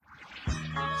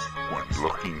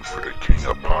looking for the king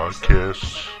of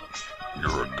podcasts?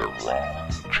 You're at the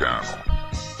wrong channel.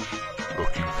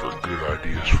 Looking for good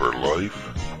ideas for life?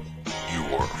 You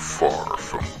are far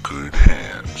from good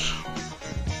hands.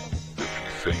 If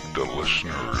you think the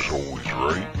listener is always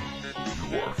right,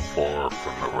 you are far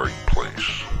from the right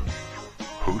place.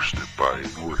 Hosted by a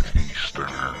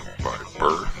Northeasterner by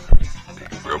birth, a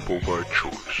rebel by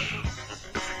choice.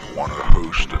 If you want a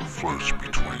host that floats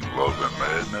between love and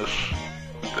madness,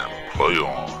 then play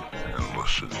on and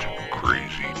listen to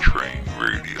Crazy Train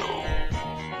Radio.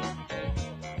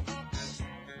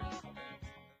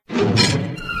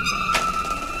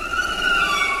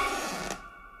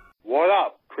 What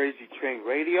up, Crazy Train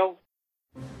Radio?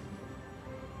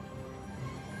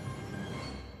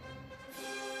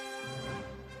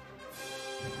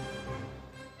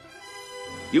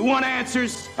 You want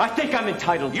answers? I think I'm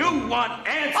entitled. You want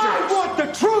answers? I want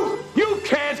the truth! You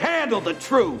can't handle the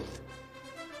truth!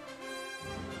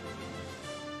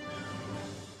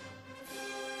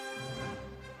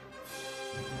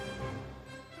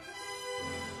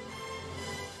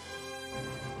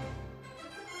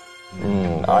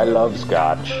 I love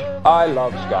scotch. I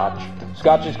love scotch.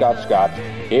 Scotchy, scotch, scotch.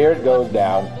 Here it goes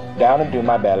down into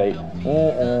my belly.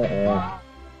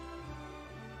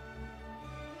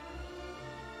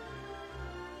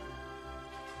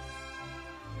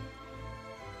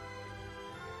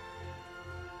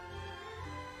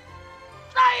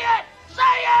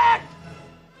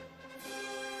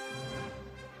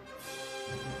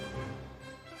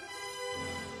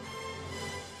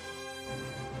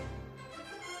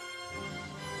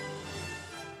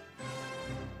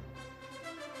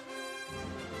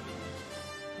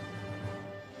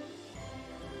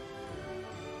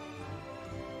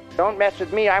 Don't mess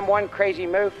with me, I'm one crazy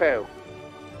mofo.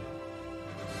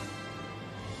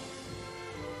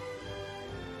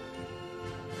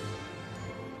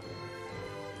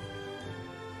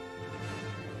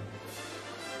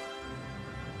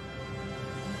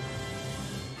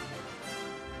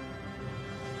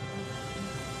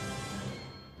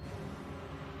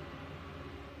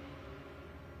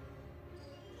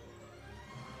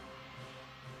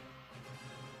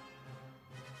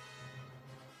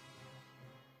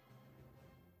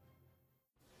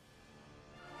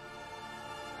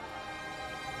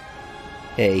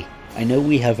 Hey, I know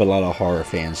we have a lot of horror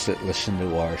fans that listen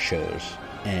to our shows,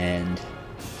 and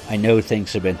I know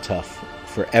things have been tough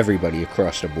for everybody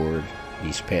across the board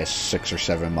these past 6 or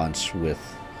 7 months with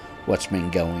what's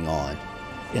been going on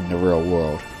in the real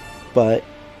world. But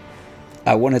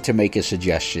I wanted to make a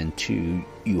suggestion to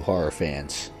you horror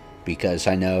fans, because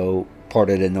I know part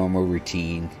of the normal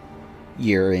routine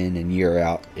year in and year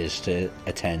out is to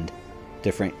attend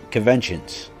different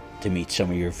conventions to meet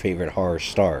some of your favorite horror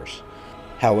stars.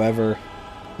 However,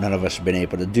 none of us have been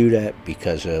able to do that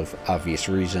because of obvious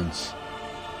reasons.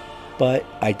 But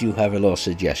I do have a little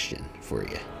suggestion for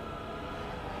you.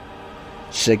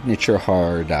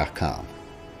 SignatureHorror.com.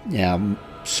 Now,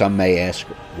 some may ask,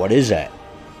 what is that?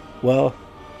 Well,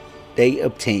 they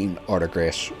obtain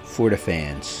autographs for the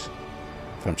fans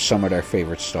from some of their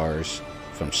favorite stars,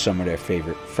 from some of their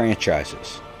favorite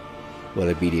franchises,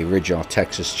 whether it be the original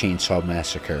Texas Chainsaw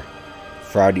Massacre,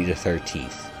 Friday the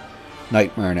 13th,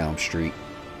 Nightmare on Elm Street,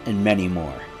 and many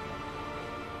more.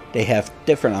 They have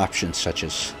different options, such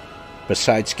as,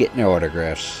 besides getting their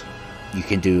autographs, you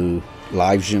can do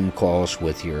live Zoom calls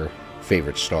with your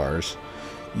favorite stars.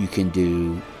 You can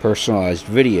do personalized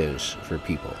videos for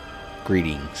people,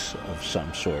 greetings of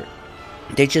some sort.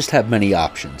 They just have many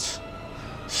options.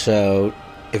 So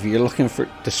if you're looking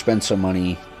to spend some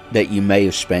money that you may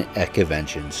have spent at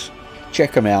conventions,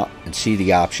 check them out and see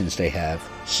the options they have.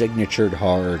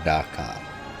 SignatureHorror.com.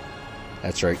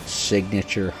 That's right,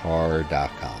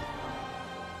 SignatureHorror.com.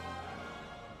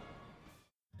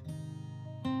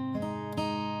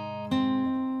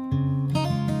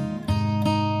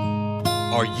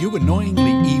 Are you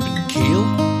annoyingly even keel?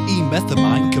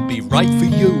 E-methamine could be right for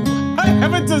you. I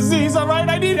have a disease, alright?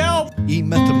 I need help!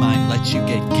 E-methamine lets you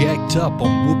get gagged up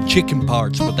on whooped chicken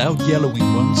parts without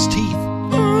yellowing one's teeth.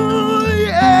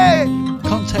 Yeah!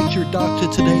 Contact your doctor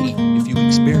today if you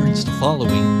experience the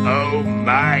following. Oh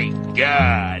my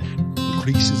God!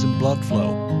 Increases in blood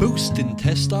flow, boost in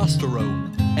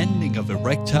testosterone, ending of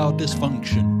erectile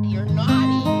dysfunction. You're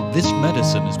naughty. This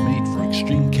medicine is made for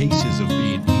extreme cases of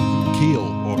being even keel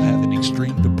or having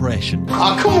extreme depression.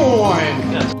 Oh, come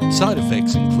on! Side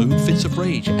effects include fits of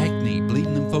rage, acne,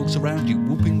 bleeding in folks around you,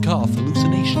 whooping cough,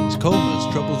 hallucinations, comas,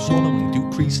 trouble swallowing,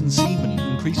 decrease in semen,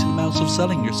 increasing amounts of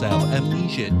selling yourself,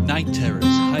 amnesia, night terrors,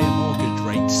 higher mortgage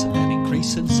rates, and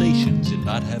increased sensations in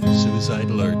not having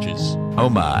suicidal urges. Oh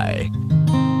my.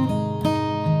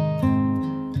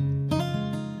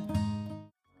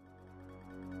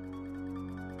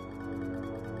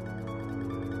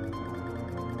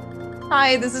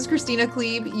 Hi, this is Christina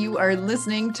Klebe. You are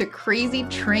listening to Crazy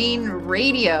Train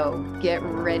Radio. Get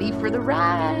ready for the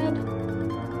ride.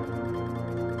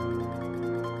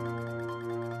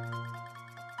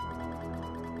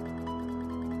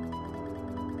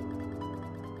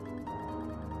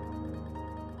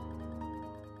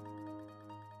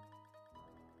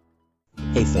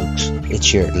 Hey folks,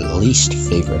 it's your least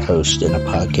favorite host in the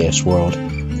podcast world,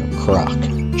 Croc,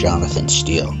 Jonathan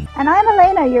Steele. And I'm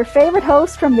Elena, your favorite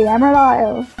host from the Emerald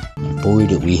Isle. And boy,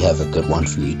 do we have a good one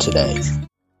for you today.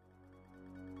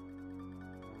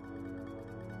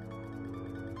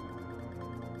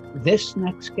 This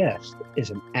next guest is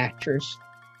an actress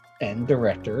and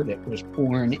director that was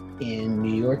born in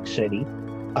New York City.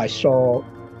 I saw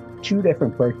 2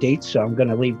 different birth dates, so I'm going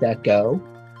to leave that go.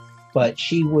 But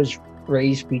she was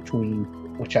raised between,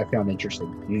 which I found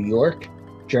interesting, New York,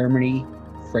 Germany,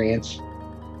 France,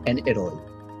 and Italy.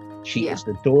 She is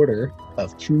the daughter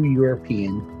of 2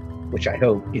 European, which I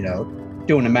hope,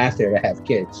 doing the math there to have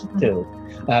kids too,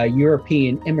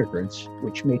 European immigrants,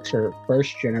 which makes her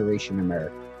first generation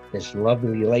American. This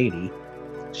lovely lady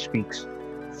speaks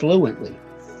fluently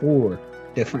 4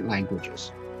 different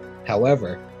languages.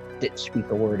 However, didn't speak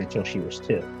a word until she was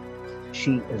 2.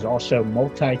 She is also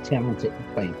multi-talented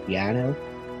in playing piano.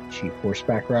 She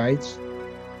horseback rides.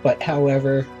 But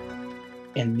however,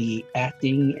 in the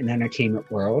acting and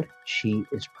entertainment world, she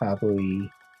is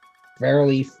probably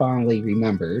very fondly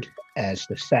remembered as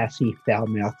the sassy,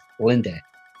 foul-mouthed Linda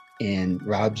in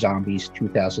Rob Zombie's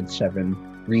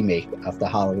 2007 remake of the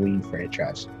Halloween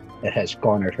franchise that has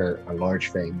garnered her a large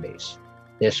fan base.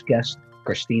 This guest,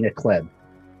 Christina Klebe.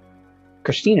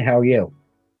 Christina, how are you?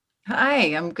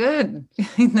 Hi, I'm good.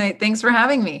 Thanks for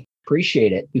having me.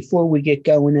 Appreciate it. Before we get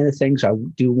going into things, I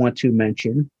do want to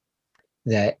mention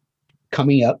that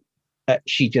coming up,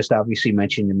 she just obviously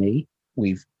mentioned to me,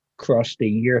 we've crossed the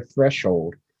year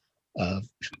threshold of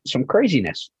some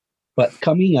craziness. But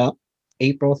coming up,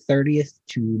 April 30th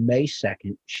to May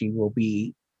 2nd, she will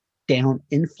be down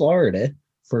in Florida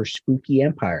for Spooky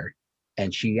Empire.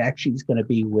 And she actually is going to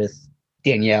be with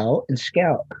Danielle and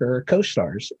Scout, her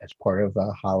co-stars, as part of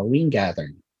a Halloween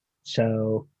gathering.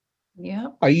 So, yeah.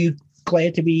 Are you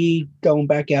glad to be going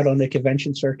back out on the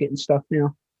convention circuit and stuff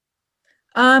now?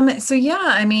 So yeah,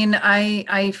 I mean,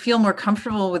 I feel more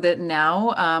comfortable with it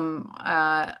now.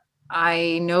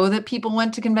 I know that people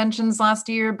went to conventions last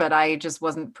year, but I just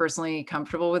wasn't personally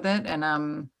comfortable with it. And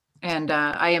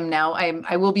I am now,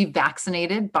 I will be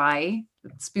vaccinated by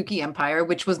Spooky Empire,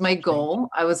 which was my goal.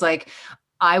 I was like,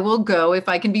 I will go if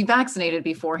I can be vaccinated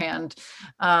beforehand.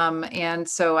 And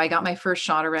so I got my first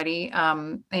shot already.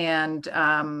 And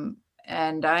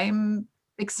I'm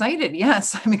excited.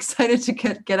 Yes, I'm excited to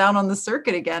get out on the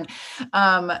circuit again.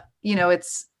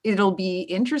 It'll be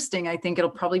interesting. I think it'll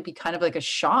probably be kind of like a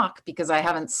shock because I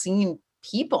haven't seen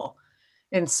people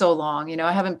in so long.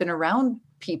 I haven't been around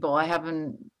people. I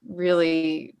haven't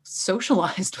really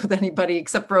socialized with anybody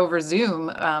except for over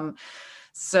Zoom.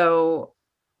 So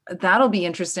that'll be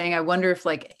interesting. I wonder if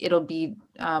it'll be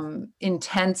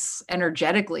intense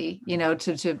energetically,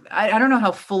 I don't know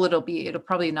how full it'll be. It'll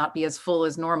probably not be as full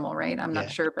as normal, right? I'm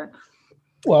not sure, but.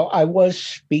 Well, I was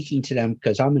speaking to them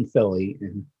because I'm in Philly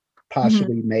and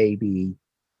possibly maybe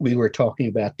we were talking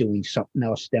about doing something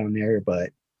else down there,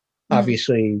 but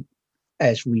obviously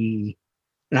and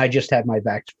I just had my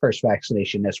first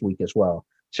vaccination this week as well.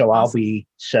 So I'll be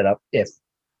set up if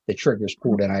the trigger's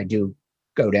pulled and I do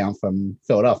go down from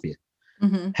Philadelphia.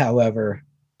 However,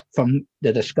 from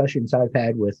the discussions I've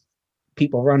had with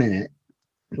people running it,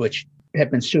 which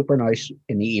have been super nice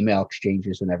in the email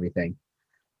exchanges and everything.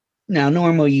 Now,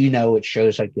 normally, it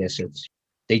shows, I guess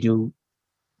they do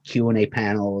Q&A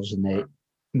panels and the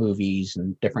movies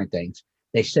and different things.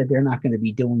 They said they're not going to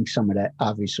be doing some of that,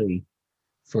 obviously,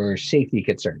 for safety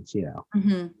concerns,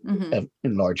 in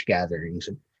large gatherings.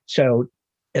 And so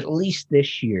at least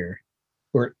this year,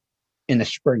 or in the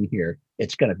spring here,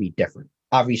 it's going to be different.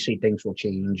 Obviously, things will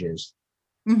change as,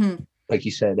 like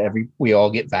you said, we all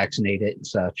get vaccinated and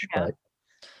such. Yeah. But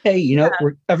hey,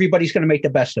 everybody's going to make the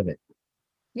best of it.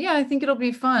 Yeah, I think it'll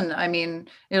be fun. I mean,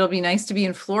 it'll be nice to be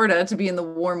in Florida, to be in the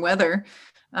warm weather,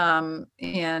 and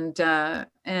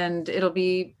it'll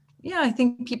be. Yeah, I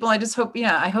think people. I just hope.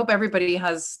 Yeah, I hope everybody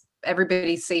has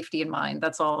everybody's safety in mind.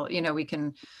 That's all. We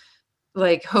can.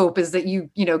 Hope is that you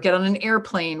get on an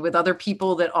airplane with other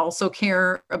people that also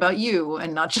care about you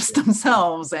and not just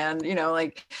themselves. And,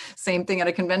 same thing at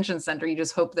a convention center. You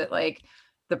just hope that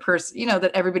the person,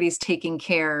 that everybody's taking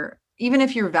care, even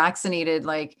if you're vaccinated,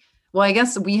 well, I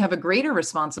guess we have a greater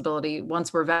responsibility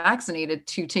once we're vaccinated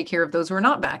to take care of those who are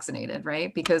not vaccinated.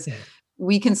 Right. Because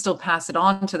we can still pass it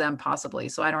on to them possibly.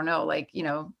 So I don't know, like,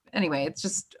 anyway, it's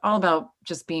just all about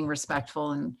just being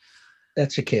respectful and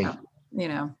that's the key.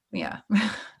 Yeah.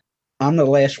 I'm the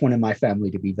last one in my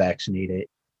family to be vaccinated.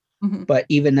 Mm-hmm. But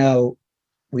even though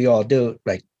we all do,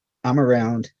 like I'm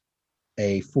around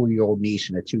a 4-year-old niece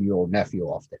and a 2-year-old nephew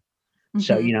often. Mm-hmm.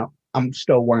 So, I'm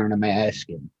still wearing a mask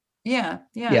and yeah.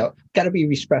 Got to be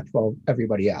respectful of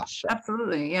everybody else. So.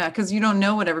 Absolutely. Yeah. Because you don't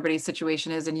know what everybody's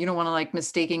situation is and you don't want to like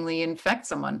mistakenly infect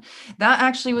someone. That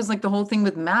actually was like the whole thing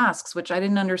with masks, which I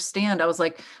didn't understand. I was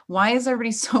like, why is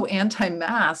everybody so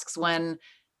anti-masks when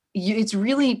it's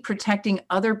really protecting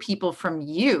other people from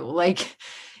you? Like,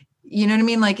 you know what I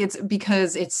mean? Like it's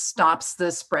because it stops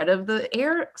the spread of the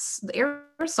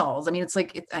aerosols. I mean, it's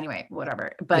like, anyway,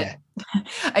 whatever. But yeah.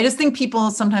 I just think people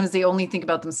sometimes they only think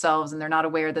about themselves and they're not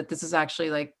aware that this is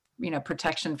actually like,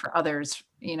 protection for others,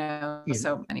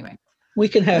 So anyway. We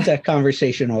can have that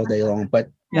conversation all day long.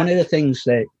 But one of the things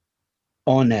that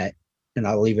on that, and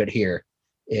I'll leave it here,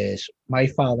 is my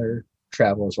father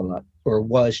travels a lot or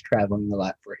was traveling a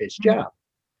lot for his job.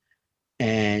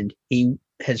 And he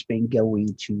has been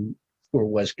going to or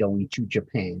was going to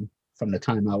Japan from the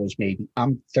time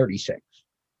I'm 36.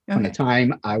 Okay. From the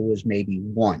time I was maybe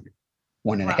one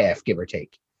and a half, give or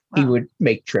take. Wow. He would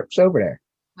make trips over there.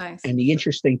 Nice. And the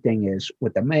interesting thing is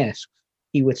with the masks,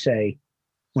 he would say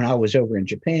when I was over in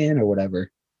Japan or whatever,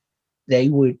 they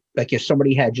would, like if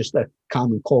somebody had just a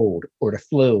common cold or the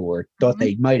flu or thought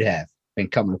they might have been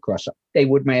coming across, they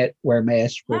would wear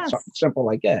masks for something simple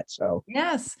like that. So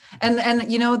yes. And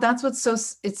that's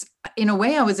what's it's in a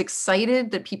way I was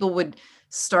excited that people would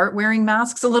start wearing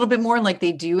masks a little bit more like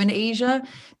they do in Asia,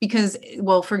 because,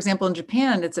 well, for example, in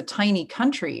Japan, it's a tiny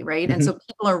country, right? Mm-hmm. And so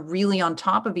people are really on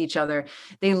top of each other.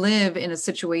 They live in a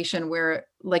situation where,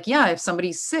 like, if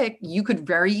somebody's sick, you could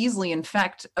very easily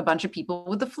infect a bunch of people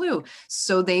with the flu.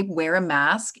 So they wear a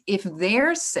mask if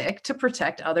they're sick to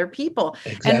protect other people.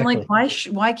 Exactly. And like,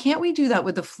 why can't we do that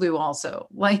with the flu also?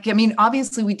 Like, I mean,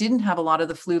 obviously we didn't have a lot of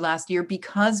the flu last year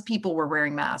because people were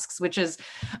wearing masks, which is,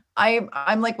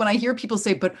 I'm like, when I hear people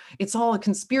say, but it's all a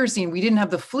conspiracy and we didn't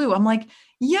have the flu, I'm like,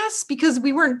 yes, because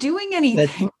we weren't doing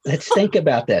anything. Let's think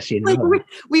about this. Like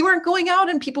we weren't going out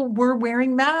and people were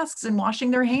wearing masks and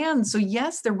washing their hands. So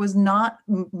yes, there was not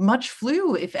much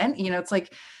flu, if any, it's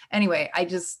like, anyway, I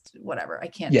just, whatever, I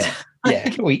can't. Yeah.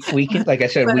 We can, like I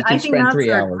said, we can spend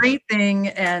 3 hours. A great thing.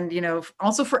 And,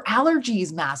 also for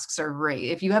allergies, masks are great.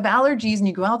 If you have allergies and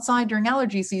you go outside during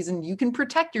allergy season, you can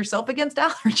protect yourself against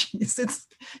allergies. It's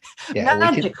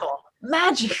magical.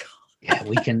 Yeah,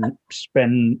 we can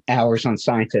spend hours on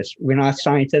scientists. We're not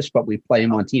scientists, but we play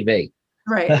them on TV.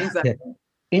 Right, exactly.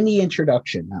 In the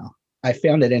introduction now, I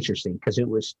found it interesting because it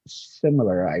was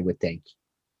similar, I would think.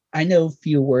 I know a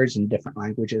few words in different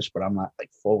languages, but I'm not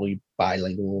like fully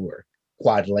bilingual or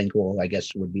quadlingual, I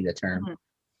guess would be the term.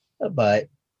 Mm-hmm. But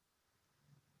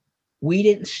we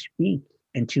didn't speak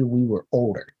until we were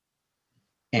older.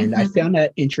 And I found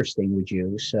that interesting with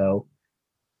you. So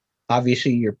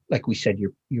obviously, you're, like we said,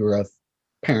 you're of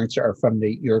parents are from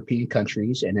the European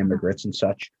countries and immigrants and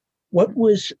such. What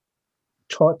was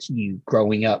taught to you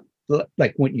growing up,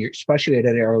 like when you're, especially at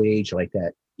an early age like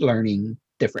that, learning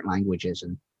different languages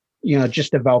and,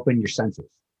 just developing your senses?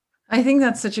 I think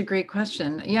that's such a great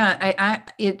question. Yeah,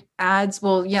 it adds,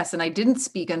 well, yes. And I didn't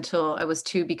speak until I was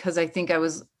 2 because I think I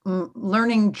was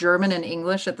learning German and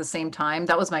English at the same time.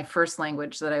 That was my first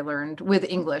language that I learned with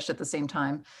English at the same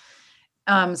time.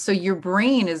 So your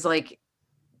brain is like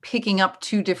picking up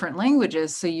 2 different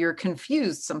languages. So you're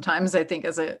confused sometimes, I think,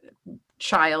 as a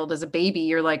child, as a baby,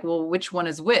 you're like, well, which one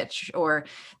is which? Or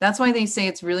that's why they say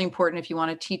it's really important if you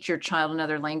want to teach your child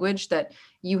another language that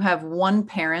you have one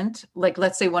parent, like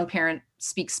let's say one parent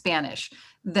speaks Spanish,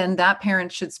 then that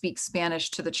parent should speak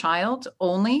Spanish to the child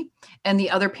only. And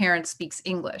the other parent speaks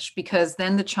English, because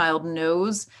then the child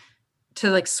knows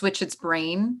to like switch its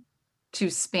brain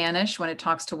to Spanish when it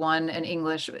talks to one and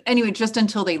English. Anyway, just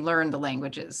until they learn the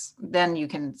languages, then you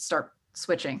can start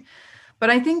switching. But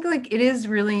I think like it is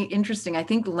really interesting. I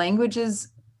think languages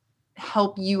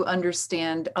help you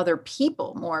understand other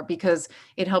people more because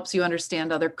it helps you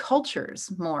understand other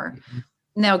cultures more. Mm-hmm.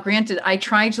 Now, granted, I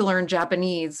tried to learn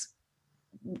Japanese,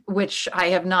 which I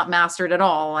have not mastered at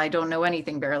all. I don't know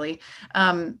anything barely.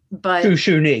 But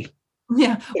Kushuni.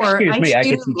 Yeah, or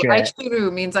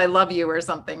Aishuru means I love you or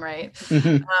something, right?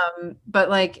 Mm-hmm. But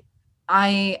like,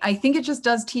 I think it just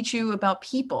does teach you about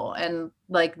people and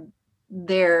like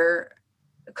their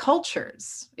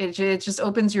cultures. It just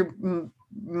opens your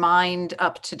mind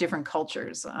up to different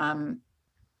cultures.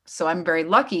 So I'm very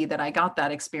lucky that I got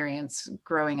that experience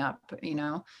growing up,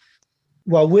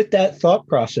 Well, with that thought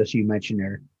process you mentioned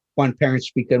there, one parent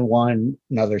speaking one,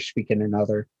 another speaking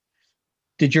another.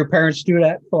 Did your parents do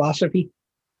that philosophy?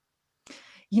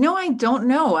 I don't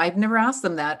know. I've never asked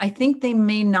them that. I think they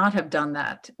may not have done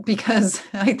that because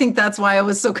I think that's why I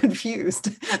was so confused.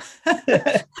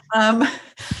 I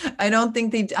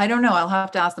don't know. I'll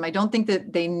have to ask them. I don't think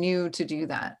that they knew to do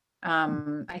that.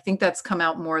 I think that's come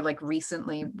out more like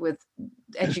recently with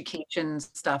education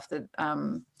stuff that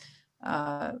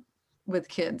with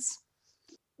kids.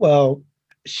 Well,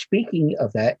 speaking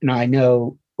of that, and I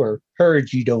know or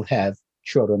heard you don't have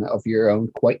children of your own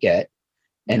quite yet,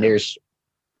 and there's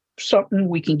something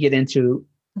we can get into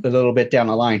a little bit down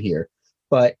the line here,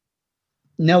 but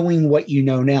knowing what you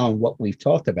know now and what we've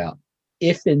talked about,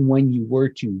 if and when you were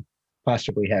to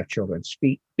possibly have children,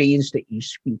 being that you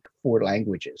speak 4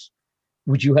 languages,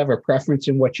 would you have a preference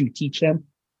in what you teach them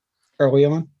early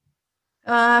on?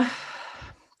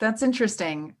 That's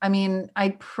interesting. I mean,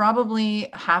 I'd probably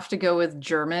have to go with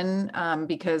German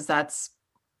because that's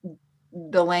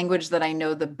the language that I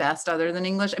know the best other than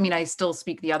English. I mean, I still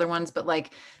speak the other ones, but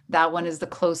like that one is the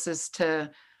closest to,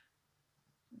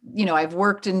 I've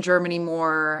worked in Germany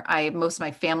more. Most of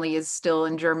my family is still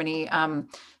in Germany.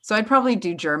 So I'd probably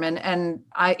do German, and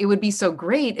it would be so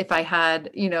great if I had,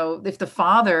 if the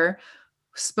father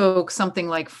spoke something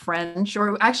like French,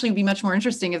 or actually it'd be much more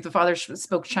interesting if the father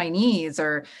spoke Chinese,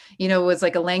 or was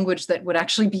like a language that would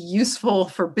actually be useful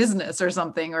for business or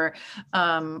something, or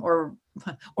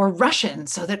Russian,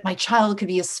 so that my child could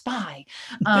be a spy.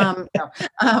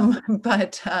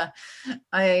 But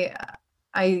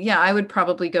I would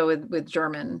probably go with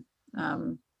German.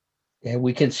 Yeah,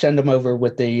 we can send them over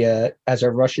with the as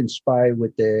a Russian spy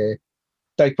with the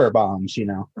diaper bombs,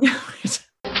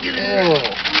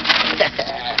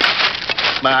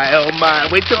 My, oh my,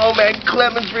 wait till old man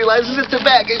Clemens realizes it's a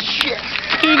bag of shit.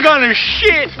 He gonna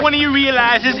shit when he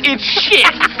realizes it's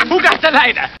shit. Who got the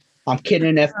lighter? I'm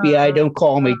kidding, FBI, don't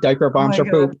call me. Diaper bombs are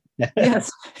poop.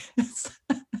 Yes.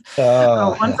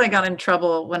 Once I got in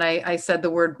trouble when I said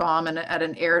the word bomb at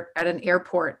an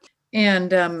airport.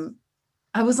 And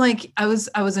I was like, I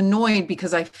was annoyed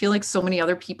because I feel like so many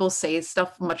other people say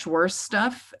much worse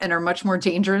stuff and are much more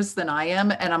dangerous than I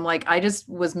am. And I'm like, I just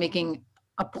was making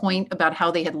a point about how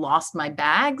they had lost my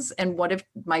bags, and what if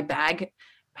my bag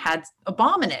had a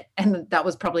bomb in it, and that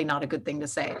was probably not a good thing to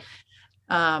say.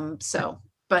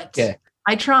 But yeah.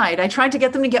 I tried to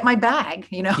get them to get my bag,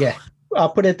 Yeah, I'll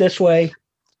put it this way,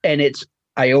 and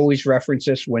I always reference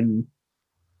this when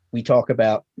we talk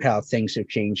about how things have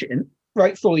changed, and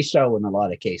rightfully so in a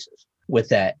lot of cases with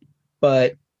that,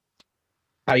 but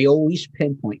I always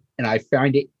pinpoint, and I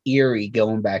find it eerie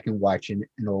going back and watching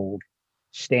an old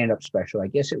stand-up special. I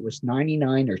guess it was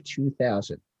 99 or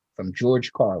 2000 from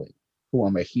George Carlin, who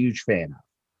I'm a huge fan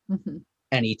of. Mm-hmm.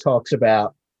 And he talks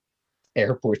about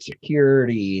airport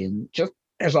security, and just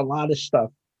there's a lot of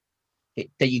stuff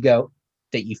that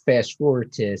you fast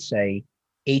forward to, say,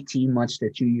 18 months to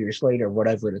 2 years later,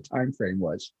 whatever the time frame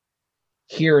was.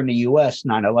 Here in the US,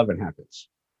 9/11 happens.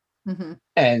 Mm-hmm.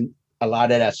 And a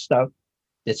lot of that stuff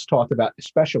that's talked about in the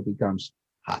special becomes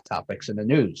hot topics in the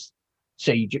news.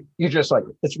 So you're just like,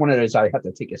 it's one of those, I have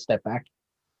to take a step back.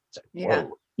 Like, yeah.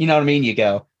 Whoa. You know what I mean? You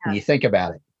go and you think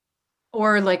about it.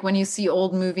 Or like when you see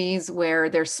old movies where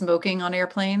they're smoking on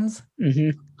airplanes,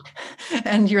 mm-hmm.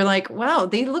 and you're like, wow,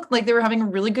 they look like they were having a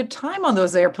really good time on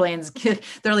those airplanes.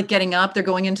 They're like getting up, they're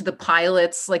going into the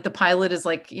pilots. Like the pilot is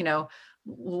like,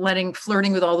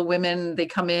 flirting with all the women. They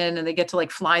come in and they get to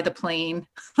like fly the plane.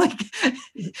 But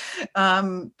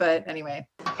anyway.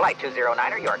 Flight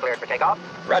 209er, you are cleared for takeoff.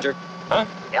 Roger. Huh?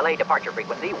 LA departure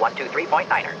frequency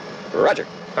 123.9er. Roger.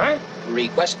 Huh?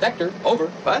 Request vector. Over.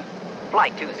 What?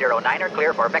 Flight 209er,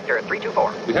 clear for vector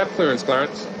 324. We have clearance,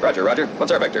 Clarence. Roger, Roger.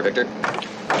 What's our vector, Victor?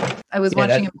 I was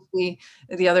watching a movie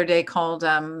the other day called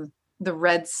The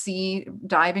Red Sea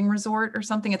Diving Resort or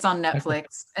something. It's on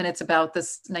Netflix, and it's about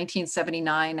this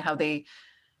 1979, how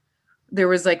there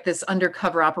was like this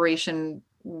undercover operation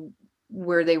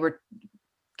where they were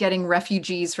getting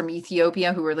refugees from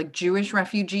Ethiopia who were like Jewish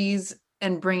refugees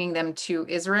and bringing them to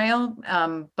Israel.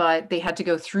 But they had to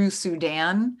go through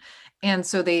Sudan. And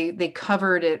so they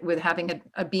covered it with having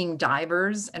being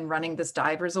divers and running this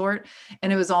dive resort.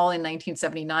 And it was all in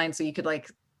 1979. So you could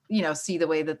see the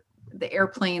way that the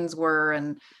airplanes were.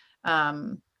 And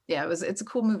it's a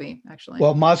cool movie, actually.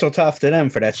 Well, mazel tov to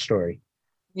them for that story.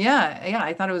 Yeah.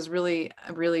 I thought it was really,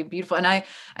 really beautiful. And I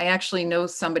actually know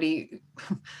somebody,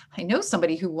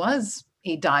 who was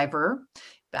a diver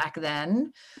back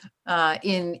then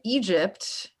in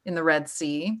Egypt in the Red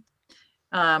Sea,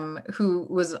 who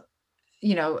was,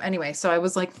 anyway, so I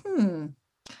was like, I'm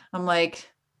like,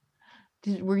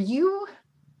 were you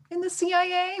in the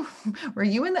CIA? Were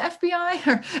you in the FBI?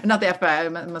 Or not the FBI,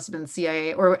 it must have been the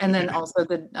CIA, and then also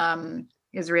the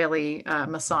Israeli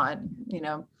Mossad,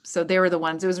 so they were the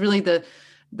ones. It was really the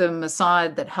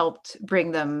Mossad that helped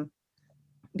bring them,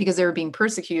 because they were being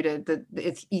persecuted. The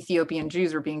Ethiopian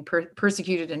Jews were being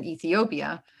persecuted in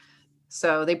Ethiopia.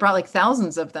 So they brought like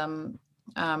thousands of them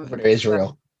over to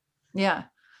Israel. Yeah.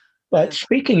 But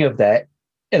speaking of that,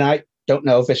 and I don't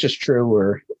know if this is true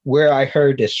or where I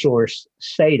heard this source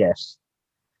say this,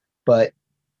 but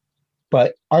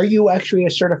are you actually a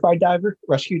certified diver,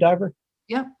 rescue diver?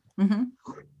 Yeah. Mm-hmm.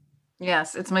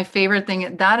 Yes, it's my favorite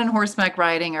thing. That and horseback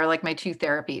riding are like my two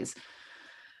therapies.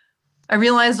 I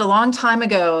realized a long time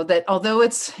ago that although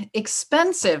it's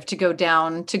expensive to go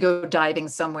diving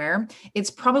somewhere, it's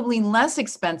probably less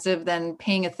expensive than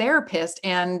paying a therapist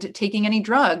and taking any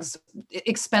drugs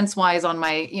expense wise on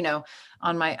my,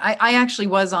 I actually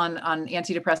was on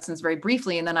antidepressants very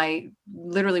briefly. And then I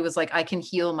literally was like, I can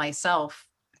heal myself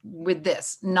with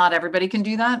this. Not everybody can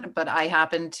do that, but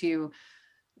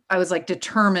I was like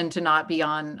determined to not be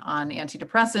on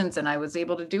antidepressants, and I was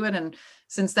able to do it. And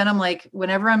since then I'm like,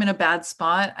 whenever I'm in a bad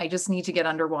spot, I just need to get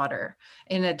underwater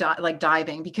in like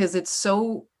diving, because it's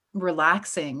so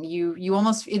relaxing.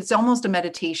 It's almost a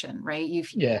meditation, right?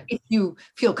 If you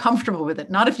feel comfortable with it,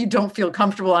 not if you don't feel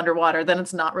comfortable underwater, then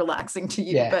it's not relaxing to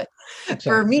you. But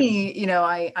for me,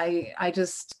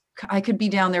 I could be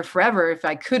down there forever if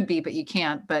I could be, but you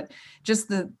can't. But just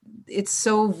it's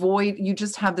so void. You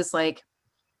just have this like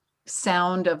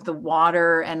sound of the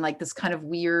water and like this kind of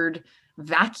weird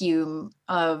vacuum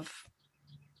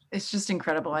it's just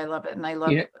incredible. I love it. And I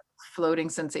love floating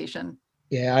sensation.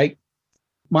 Yeah.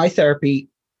 My therapy,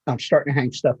 I'm starting to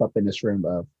hang stuff up in this room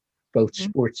of both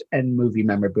sports and movie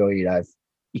memorabilia that I've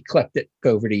eclectic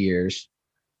over the years,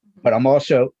 but I'm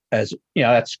also, as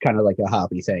that's kind of like a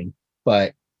hobby thing,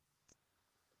 and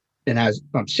as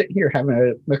I'm sitting here having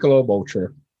a Michelob Ultra,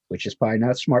 which is probably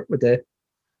not smart with the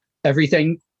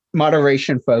everything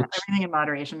moderation, folks. Everything in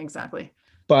moderation, exactly.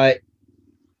 But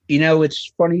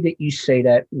it's funny that you say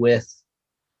that with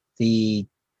the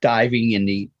diving and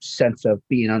the sense of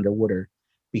being underwater,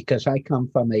 because I come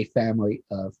from a family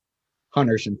of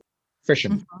hunters and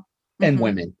fishermen and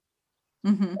women.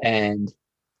 Mm-hmm. And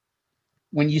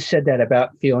when you said that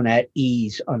about feeling at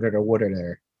ease under the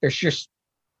water there's just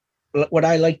what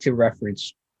I like to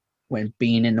reference when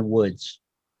being in the woods,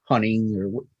 hunting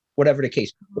or whatever the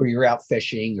case, or you're out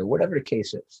fishing or whatever the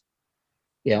case is,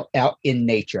 out in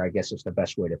nature, I guess is the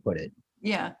best way to put it.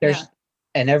 Yeah.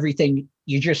 And everything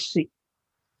you just see,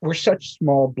 we're such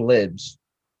small blibs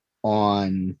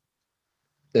on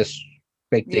this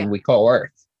big thing we call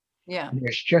Earth. Yeah. And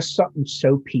there's just something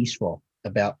so peaceful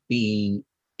about being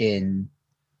in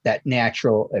that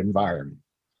natural environment.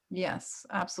 Yes,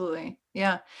 absolutely.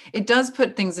 Yeah. It does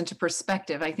put things into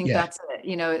perspective. I think that's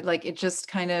it. Like it just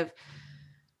kind of,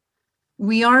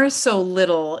 we are so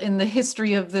little in the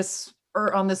history of this,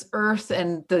 or on this earth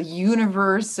and the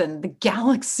universe and the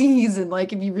galaxies. And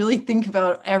like, if you really think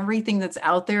about everything that's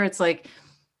out there, it's like,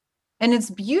 and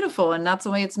it's beautiful, and that's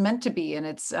the way it's meant to be. And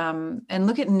it's, and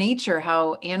look at nature,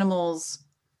 how animals,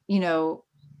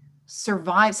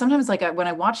 survive. Sometimes like when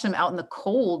I watch them out in the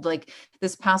cold, like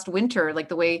this past winter, like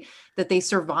the way that they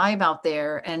survive out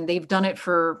there, and they've done it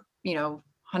for,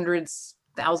 hundreds,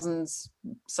 thousands,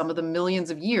 some of them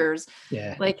millions of years.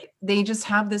 Yeah. Like they just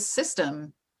have this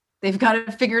system. They've got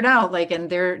it figured out. Like, and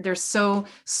they're so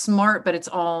smart, but it's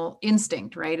all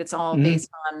instinct, right? It's all based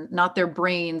on not their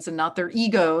brains and not their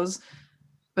egos,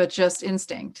 but just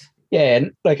instinct. Yeah.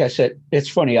 And like I said, it's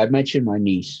funny. I mentioned my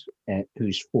niece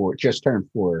who's just turned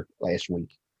 4 last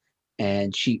week.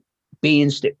 And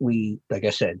beings that we, like I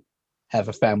said, have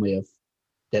a family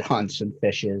that hunts and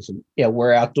fishes, and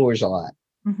we're outdoors a lot.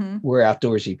 Mm-hmm. We're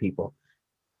outdoorsy people.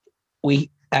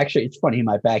 It's funny, in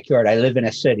my backyard, I live in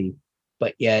a city,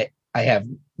 but yet I have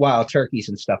wild turkeys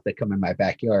and stuff that come in my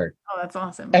backyard. Oh, that's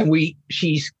awesome. And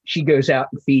she goes out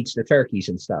and feeds the turkeys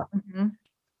and stuff. Mm-hmm.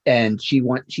 And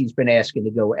she's been asking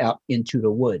to go out into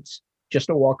the woods just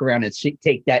to walk around and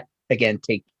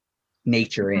take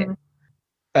nature in.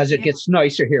 As it gets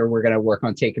nicer here, we're going to work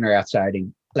on taking her outside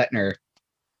and letting her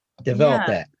develop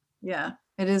that. Yeah.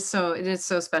 It is so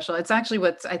special. It's actually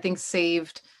what I think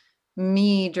saved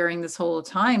me during this whole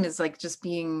time, is like just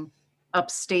being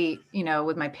upstate,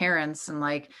 with my parents, and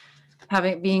like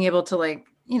being able to like,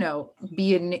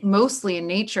 be mostly in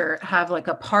nature, have like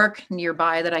a park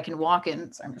nearby that I can walk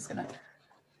in. So I'm just gonna,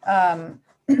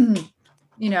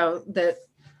 that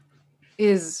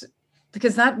is,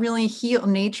 because that really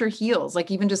nature heals,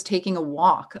 like even just taking a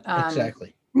walk.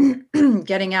 Exactly.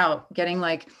 Getting out, getting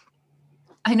like,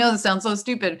 I know this sounds so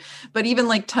stupid, but even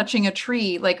like touching a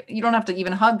tree, like you don't have to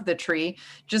even hug the tree,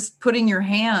 just putting your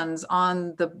hands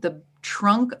on the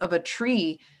trunk of a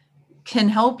tree can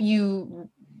help you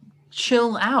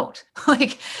chill out.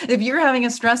 Like if you're having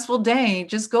a stressful day,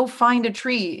 just go find a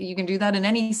tree. You can do that in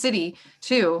any city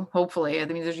too, hopefully. I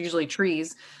mean, there's usually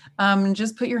trees.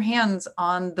 Just put your hands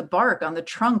on the bark, on the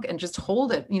trunk, and just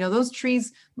hold it. You know, those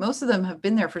trees, most of them have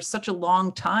been there for such a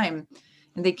long time,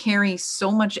 and they carry so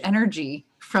much energy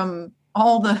from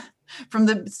the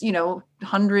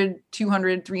 100,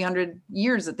 200, 300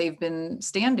 years that they've been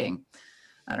standing.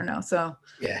 I don't know. So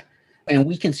yeah. And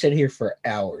we can sit here for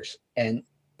hours, and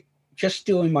just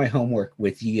doing my homework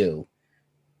with you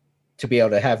to be able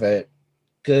to have a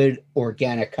good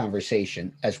organic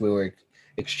conversation as we were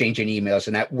exchanging emails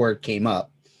and that word came up.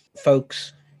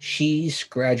 Folks, she's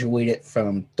graduated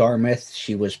from Dartmouth.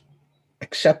 She was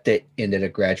accepted into the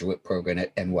graduate program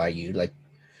at NYU. Like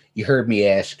you heard me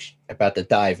ask about the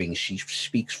diving. She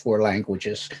speaks 4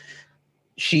 languages.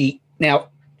 Now,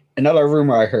 another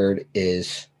rumor I heard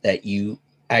is that you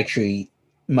actually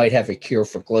might have a cure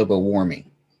for global warming.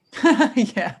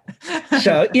 Yeah.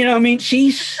 So, you know, I mean,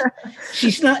 she's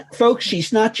not, folks,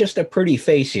 she's not just a pretty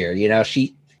face here. You know,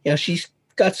 she's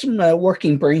got some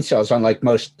working brain cells, unlike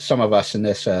some of us in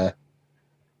this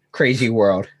crazy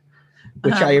world,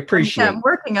 which I appreciate. Yeah,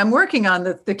 I'm working on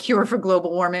the cure for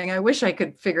global warming. I wish I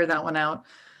could figure that one out.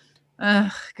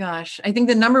 Gosh, I think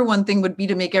the number one thing would be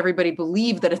to make everybody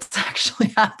believe that it's actually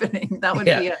happening. That would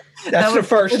be that's the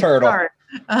first hurdle.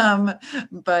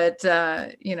 But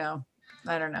you know,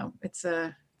 I don't know. It's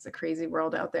a crazy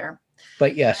world out there.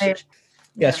 But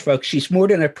yes, folks, she's more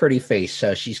than a pretty face.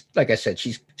 She's, like I said,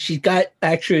 she's got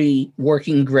actually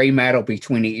working gray matter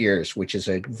between the ears, which is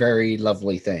a very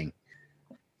lovely thing.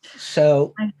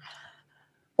 So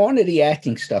on to the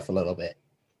acting stuff a little bit.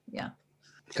 Yeah.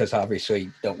 Because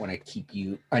obviously don't want to keep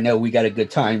you. I know we got a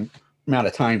good amount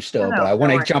of time still, but I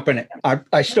want to jump in it.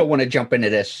 I still want to jump into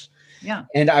this. Yeah.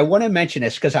 And I want to mention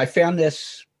this because I found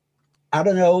this. I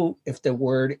don't know if the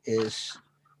word is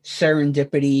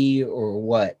serendipity or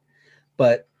what,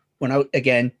 but when I,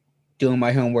 again, doing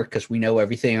my homework, because we know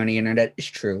everything on the internet is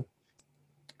true,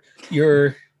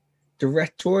 your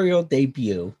directorial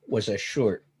debut was a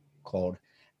short called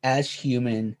As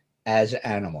Human as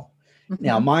Animal. Mm-hmm.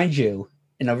 Now, mind you,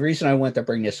 and the reason I want to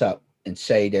bring this up and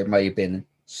say there might have been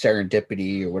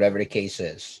serendipity or whatever the case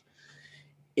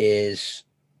is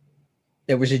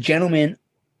there was a gentleman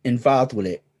involved with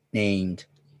it named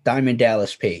Diamond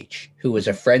Dallas Page, who was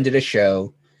a friend of the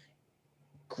show.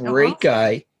 Great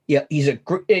guy. Yeah, he's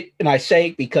and I say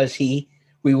it because we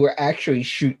were actually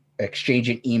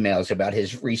exchanging emails about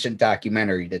his recent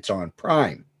documentary that's on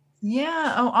Prime.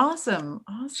 Yeah. Oh, awesome.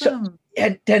 So,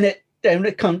 and then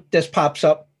this pops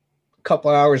up a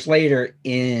couple hours later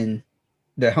in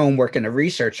the homework and the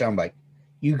research. I'm like,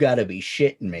 you got to be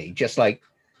shitting me. Just like,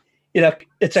 you know,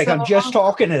 it's like, I'm just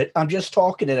talking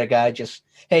to the guy, just,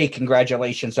 hey,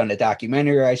 congratulations on the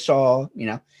documentary I saw. You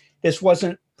know, this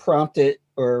wasn't prompted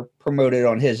or promoted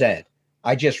on his end.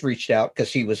 I just reached out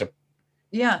because he was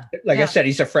I said,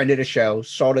 he's a friend of the show,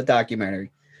 saw the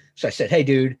documentary. So I said, hey,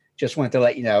 dude, just wanted to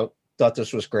let you know, thought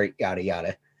this was great, yada,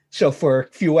 yada. So for a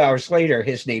few hours later,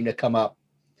 his name to come up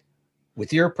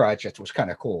with your project was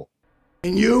kind of cool.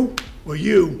 And you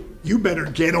better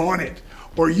get on it,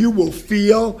 or you will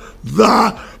feel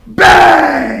the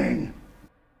bang.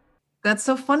 That's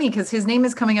so funny because his name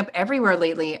is coming up everywhere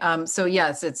lately. So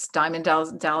yes, it's Diamond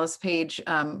Dallas Page.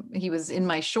 He was in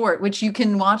my short, which you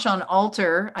can watch on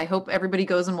Alter. I hope everybody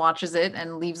goes and watches it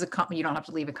and leaves a comment. You don't have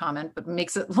to leave a comment, but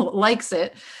likes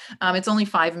it. It's only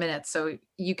 5 minutes, so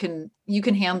you can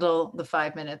handle the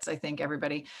 5 minutes. I think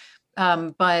everybody.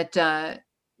 But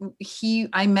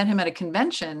I met him at a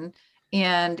convention,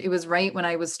 and it was right when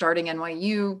I was starting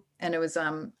NYU, and it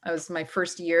was my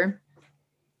first year,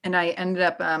 and I ended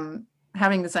up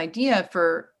having this idea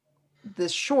for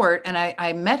this short, and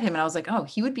I met him, and I was like, oh,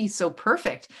 he would be so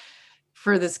perfect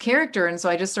for this character. And so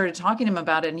I just started talking to him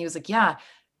about it, and he was like, yeah,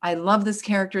 I love this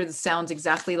character. This sounds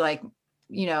exactly like,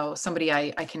 you know, somebody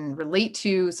I can relate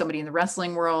to, somebody in the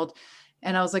wrestling world.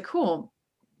 And I was like, cool.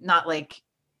 Not like,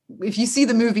 if you see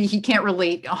the movie, he can't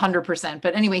relate 100%.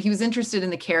 But anyway, he was interested in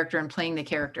the character and playing the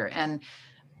character. And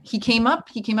he came up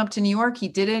to New York. He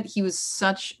did it. He was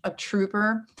such a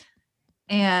trooper,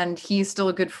 and he's still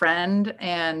a good friend.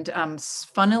 And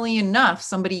funnily enough,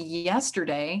 somebody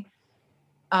yesterday,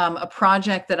 a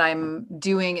project that I'm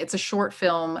doing, it's a short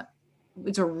film.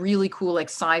 It's a really cool, like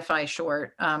sci-fi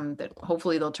short that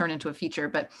hopefully they'll turn into a feature.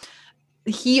 But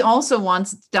he also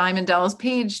wants Diamond Dallas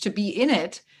Page to be in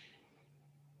it.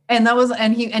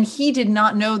 And he did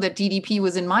not know that DDP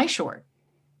was in my short.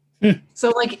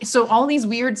 So all these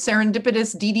weird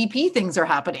serendipitous DDP things are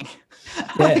happening.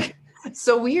 Yeah.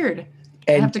 So weird.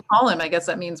 I have to call him. I guess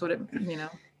that means what it,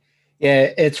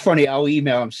 Yeah, it's funny. I'll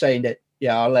email him saying that,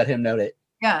 I'll let him know that.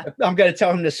 Yeah. I'm going to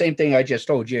tell him the same thing I just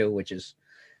told you, which is,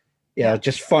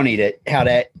 just funny that how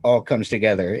that all comes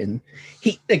together. And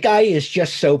the guy is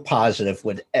just so positive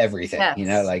with everything,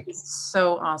 Yes. He's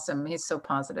so awesome. He's so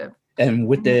positive. And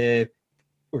with the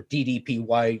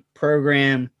DDPY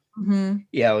program, and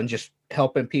just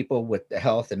helping people with the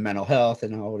health and mental health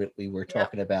and all that we were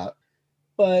talking about.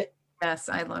 But yes,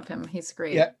 I love him. He's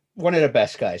great. Yeah, one of the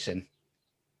best guys in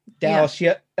Dallas.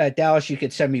 Dallas, you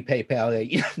could send me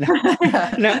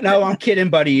PayPal. No, I'm kidding,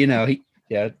 buddy. He's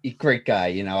a great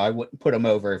guy. I wouldn't put him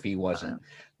over if he wasn't.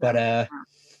 But I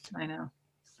know.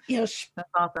 That's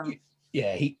awesome.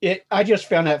 Yeah, I just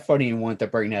found that funny and wanted to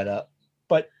bring that up.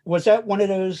 But was that one of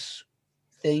those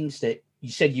things that you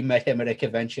said you met him at a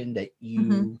convention that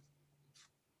you?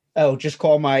 Oh, just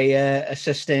call my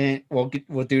assistant. We'll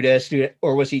do this,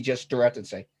 or was he just direct and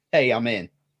say, "Hey, I'm in"?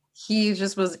 He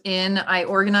just was in. I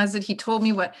organized it. He told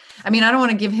me what. I mean, I don't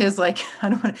want to give his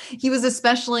he was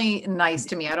especially nice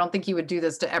to me. I don't think he would do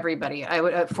this to everybody. I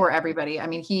would for everybody. I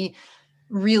mean, he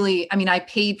really. I mean, I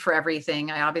paid for everything.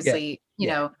 I obviously,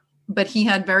 but he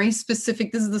had very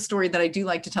specific. This is the story that I do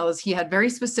like to tell. Is he had very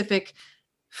specific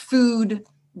food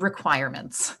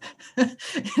requirements.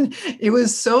 It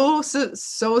was so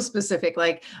specific.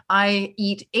 Like, I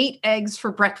eat 8 eggs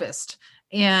for breakfast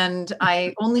and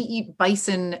I only eat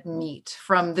bison meat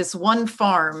from this one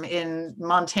farm in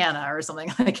Montana or something,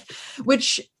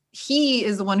 which he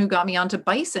is the one who got me onto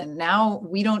bison. Now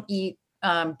we don't eat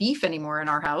beef anymore in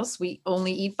our house. We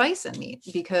only eat bison meat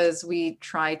because we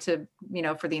try to,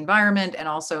 for the environment and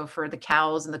also for the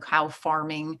cows and the cow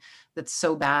farming that's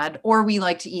so bad. Or we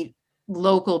like to eat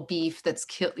local beef that's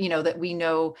killed, that we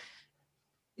know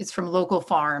is from local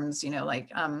farms,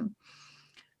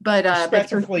 but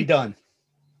respectfully done.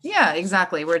 Yeah,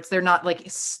 exactly. Where they're not like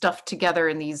stuffed together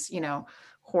in these,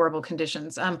 horrible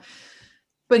conditions.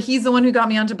 But he's the one who got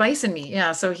me onto bison meat.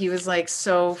 Yeah. So he was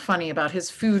so funny about his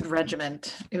food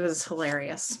regiment. It was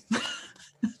hilarious.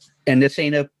 And this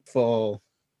ain't a full,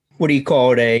 what do you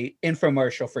call it? A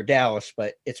infomercial for Dallas,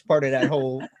 but it's part of that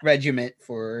whole regiment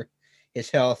for his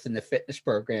health and the fitness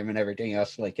program and everything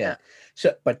else like that. Yeah.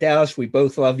 So, but Dallas, we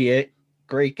both love you.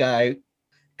 Great guy.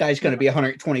 Guy's going to be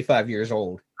 125 years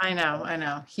old. I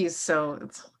know. He's in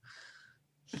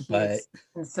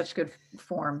such good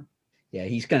form. Yeah,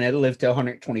 he's going to live to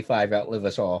 125, outlive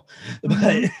us all.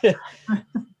 But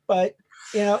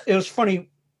it was funny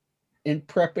in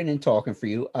prepping and talking for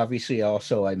you. Obviously,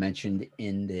 also I mentioned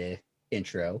in the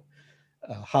intro,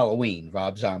 Halloween,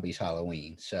 Rob Zombie's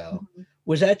Halloween. So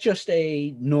was that just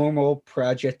a normal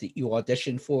project that you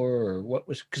auditioned for, or what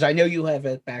was? Because I know you have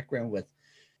a background with.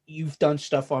 You've done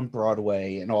stuff on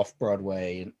Broadway and off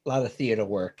Broadway and a lot of theater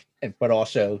work, but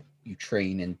also you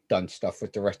train and done stuff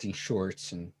with directing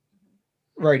shorts and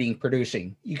writing,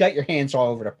 producing. You got your hands all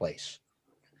over the place.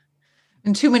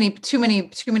 In too many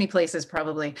places,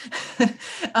 probably.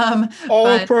 All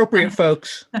appropriate,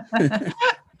 folks.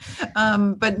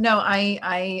 But no,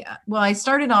 I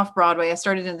started off Broadway. I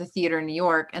started in the theater in New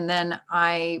York, and then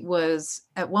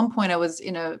at one point I was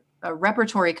in a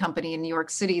repertory company in New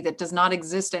York City that does not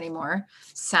exist anymore,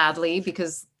 sadly,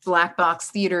 because black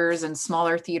box theaters and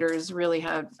smaller theaters really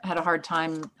had a hard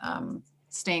time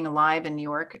staying alive in New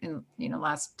York in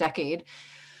last decade.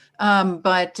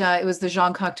 But it was the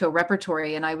Jean Cocteau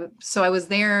Repertory, and I was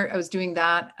there. I was doing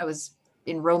that. I was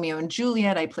in Romeo and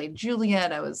Juliet. I played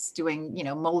Juliet. I was doing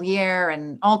Moliere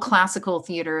and all classical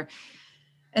theater.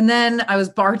 And then I was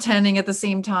bartending at the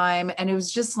same time, and it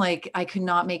was just I could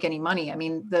not make any money. I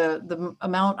mean, the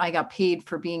amount I got paid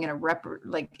for being in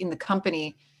in the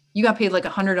company, you got paid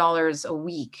 $100 a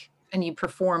week, and you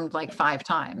performed 5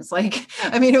 times.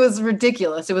 It was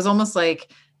ridiculous. It was almost and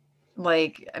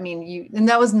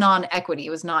that was non-equity. It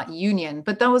was not union,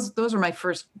 but those were my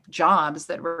first jobs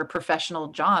that were professional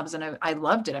jobs, and I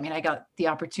loved it. I mean, I got the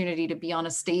opportunity to be on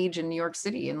a stage in New York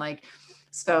City, and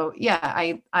so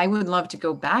yeah, I would love to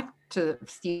go back to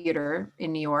theater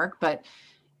in New York, but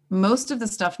most of the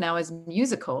stuff now is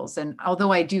musicals. And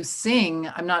although I do sing,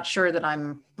 I'm not sure that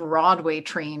I'm Broadway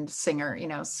trained singer,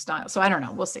 style. So I don't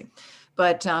know, we'll see.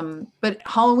 But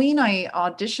Halloween, I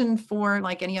auditioned for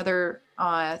any other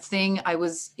thing. I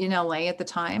was in LA at the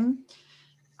time.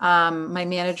 My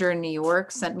manager in New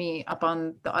York sent me up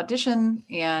on the audition,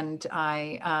 and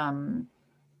I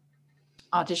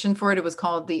auditioned for it. It was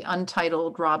called the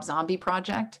Untitled Rob Zombie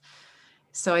Project.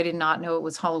 So I did not know it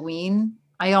was Halloween.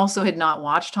 I also had not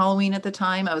watched Halloween at the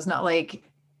time.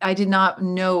 I did not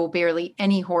know barely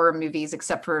any horror movies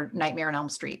except for Nightmare on Elm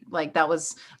Street. Like that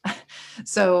was,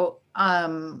 so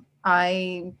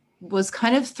I was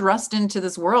kind of thrust into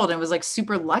this world and was like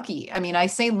super lucky. I mean, I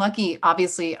say lucky,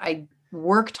 obviously I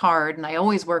worked hard and I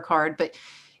always work hard, but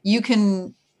you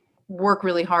can work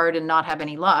really hard and not have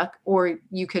any luck, or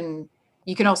you can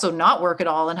also not work at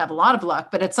all and have a lot of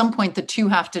luck. But at some point the two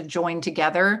have to join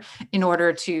together in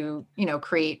order to,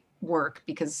 create work,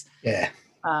 because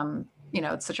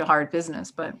it's such a hard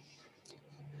business. But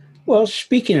well,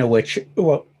 speaking of which,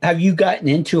 have you gotten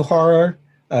into horror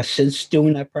since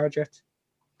doing that project?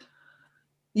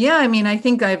 Yeah, I mean, I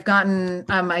think I've gotten,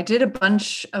 I did a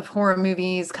bunch of horror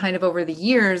movies kind of over the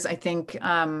years. I think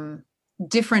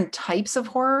different types of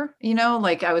horror,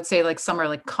 like I would say like some are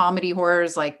like comedy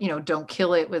horrors, like, Don't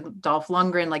Kill It with Dolph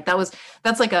Lundgren. Like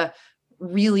that's like a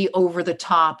really over the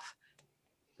top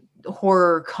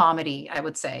horror comedy, I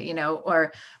would say,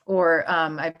 or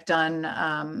I've done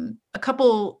a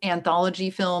couple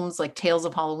anthology films like Tales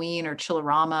of Halloween or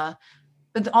Chillerama.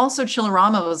 But also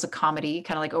Chillerama was a comedy,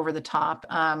 kind of like over the top.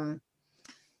 I've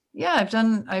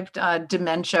done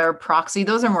Dementia or Proxy.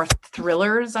 Those are more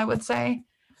thrillers, I would say.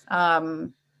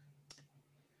 But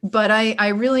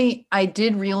I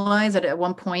did realize that at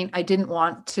one point I didn't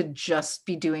want to just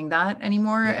be doing that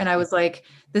anymore. And I was like,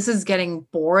 this is getting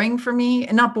boring for me.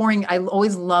 And not boring. I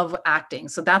always love acting,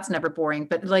 so that's never boring.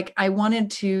 But like, I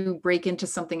wanted to break into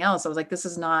something else. I was like, this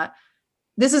is not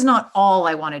all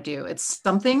I want to do. It's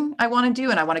something I want to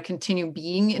do, and I want to continue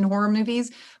being in horror movies,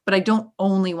 but I don't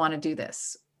only want to do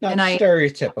this. Not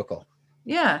stereotypical.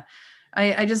 Yeah.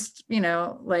 I just,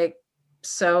 that's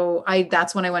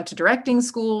when I went to directing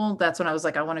school. That's when I was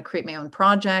like, I want to create my own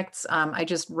projects. I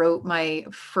just wrote my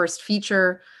first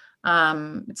feature.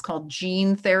 It's called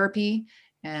Gene Therapy,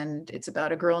 and it's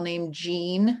about a girl named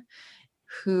Jean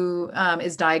who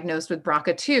is diagnosed with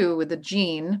BRCA2, with the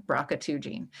gene, BRCA2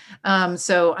 gene.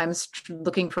 So I'm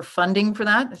looking for funding for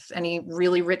that. If any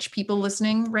really rich people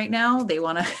listening right now, they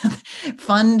want to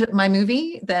fund my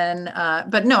movie, then,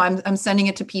 but no, I'm sending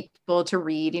it to people to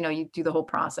read, you do the whole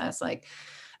process.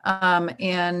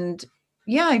 And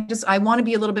yeah, I want to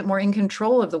be a little bit more in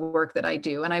control of the work that I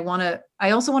do. And I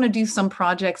also want to do some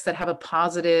projects that have a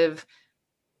positive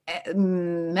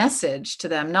message to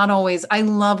them. Not always. I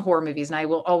love horror movies and I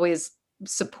will always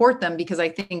support them because I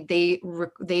think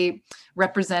they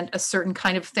represent a certain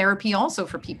kind of therapy also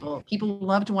for people. People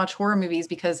love to watch horror movies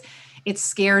because it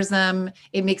scares them.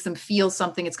 It makes them feel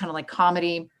something. It's kind of like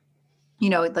comedy.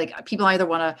 Like people either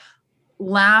want to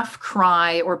laugh,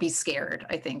 cry, or be scared,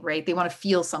 I think, right? They want to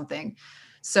feel something.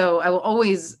 So I will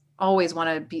always want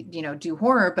to be, do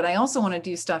horror, but I also want to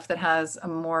do stuff that has a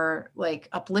more like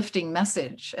uplifting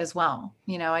message as well.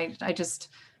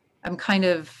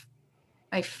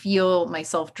 I feel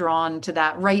myself drawn to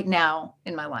that right now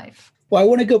in my life. Well, I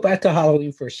want to go back to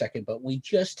Halloween for a second, but we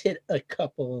just hit a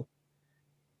couple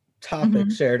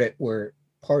topics there that were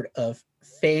part of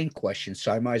fan questions,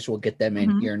 so I might as well get them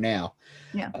in here now.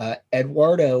 Yeah.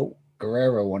 Eduardo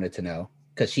Guerrero wanted to know,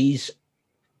 because he's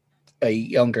a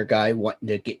younger guy wanting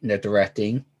to get into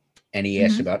directing, and he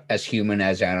asked about As Human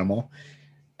as Animal.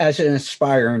 As an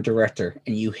aspiring director,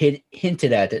 and you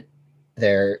hinted at it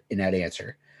there in that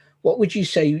answer, what would you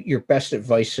say your best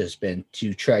advice has been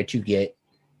to try to get,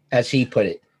 as he put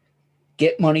it,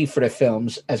 get money for the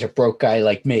films as a broke guy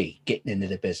like me getting into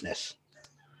the business?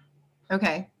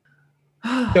 Okay.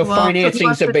 So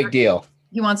financing's a big deal.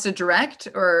 He wants to direct,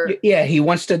 or? Yeah, he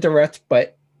wants to direct,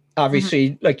 but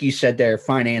obviously, like you said there,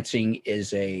 financing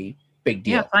is a big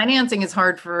deal. Yeah, financing is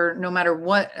hard for no matter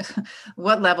what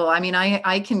level. I mean,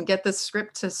 I can get the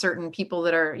script to certain people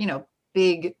that are,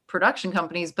 big production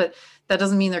companies, but that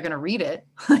doesn't mean they're going to read it.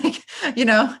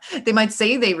 They might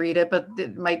say they read it, but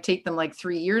it might take them like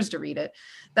 3 years to read it.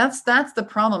 That's the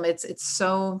problem. It's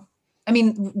so, I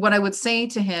mean, what I would say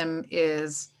to him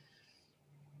is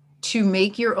to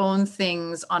make your own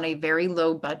things on a very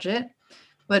low budget,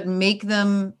 but make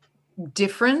them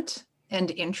different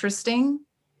and interesting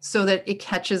so that it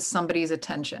catches somebody's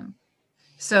attention.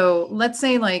 So let's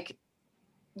say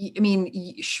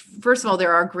first of all,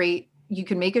 there are you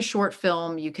can make a short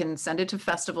film, you can send it to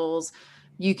festivals,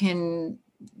 you can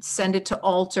send it to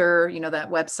Alter, that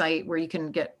website where you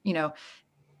can get,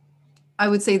 I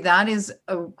would say that is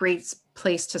a great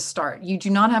place to start. You do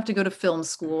not have to go to film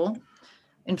school.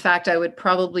 In fact, I would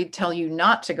probably tell you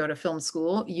not to go to film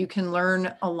school. You can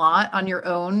learn a lot on your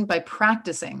own by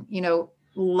practicing,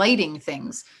 lighting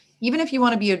things. Even if you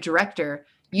want to be a director,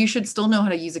 you should still know how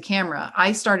to use a camera.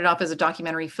 I started off as a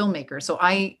documentary filmmaker. So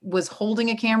I was holding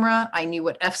a camera. I knew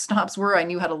what f-stops were. I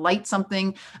knew how to light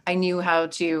something. I knew how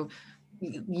to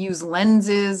use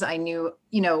lenses. I knew,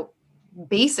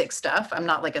 basic stuff. I'm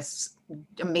not like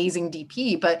amazing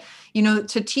DP, but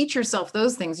to teach yourself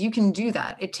those things, you can do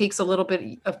that. It takes a little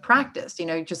bit of practice.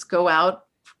 You just go out,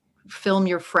 film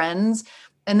your friends,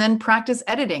 and then practice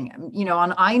editing,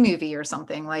 on iMovie or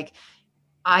something. Like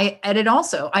I edit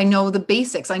also. I know the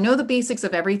basics. I know the basics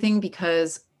of everything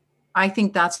because I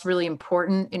think that's really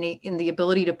important in the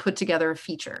ability to put together a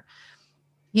feature.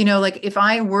 Like if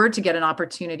I were to get an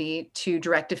opportunity to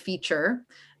direct a feature,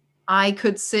 I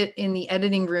could sit in the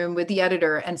editing room with the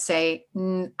editor and say,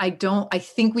 I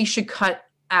think we should cut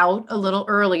out a little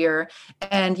earlier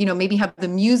and, maybe have the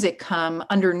music come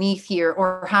underneath here,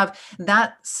 or have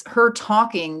her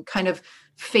talking kind of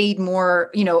fade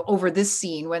more, over this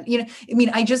scene when,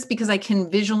 because I can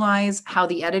visualize how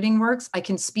the editing works, I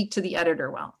can speak to the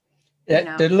editor well.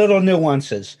 The little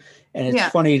nuances. And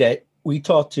it's funny that we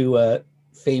talked to a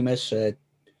famous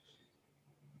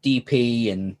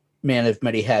DP and man of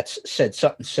many hats, said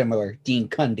something similar. Dean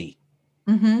Cundy.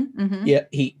 Mm-hmm, mm-hmm. Yeah,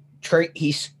 he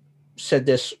said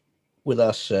this with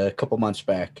us a couple months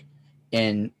back,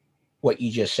 and what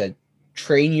you just said: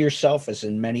 train yourself as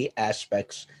in many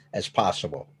aspects as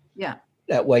possible. Yeah,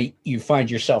 that way you find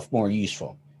yourself more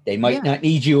useful. They might not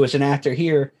need you as an actor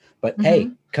here, but hey,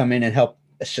 come in and help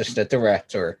assist at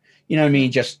direct, or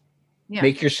just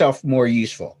make yourself more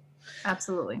useful.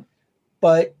 Absolutely.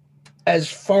 But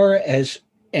as far as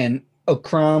and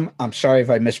Okram, I'm sorry if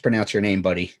I mispronounce your name,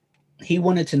 buddy. He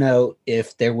wanted to know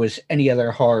if there was any other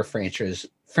horror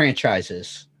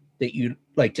franchises that you'd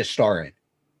like to star in.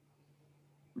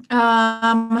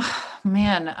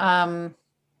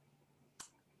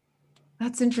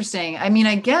 That's interesting. I mean,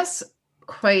 I guess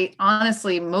quite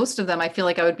honestly, most of them I feel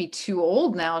like I would be too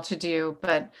old now to do,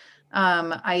 but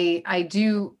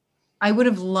I would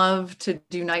have loved to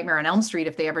do Nightmare on Elm Street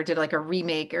if they ever did like a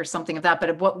remake or something of that.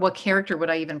 But what character would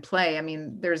I even play? I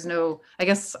mean, I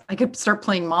guess I could start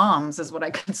playing moms is what I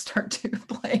could start to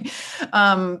play.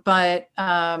 I'm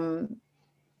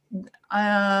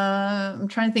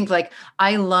trying to think, like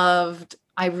I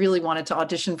really wanted to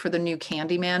audition for the new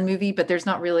Candyman movie, but there's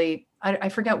not really, I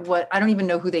forget I don't even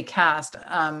know who they cast.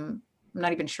 I'm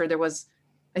not even sure there was,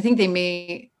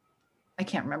 I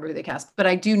can't remember who they cast, but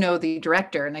I do know the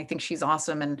director and I think she's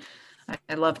awesome. And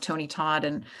I love Tony Todd.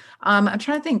 And I'm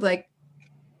trying to think, like,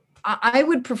 I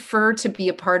would prefer to be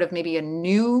a part of maybe a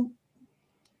new,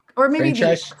 or maybe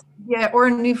franchise? Or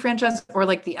a new franchise, or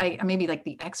like maybe like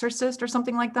The Exorcist or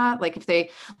something like that. Like if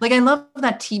they, like, I love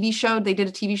that TV show. They did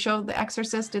a TV show, The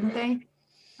Exorcist, didn't they?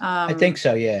 I think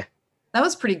so. Yeah. That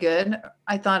was pretty good.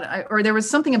 I thought, or there was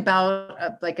something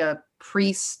about like a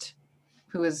priest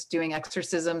who is doing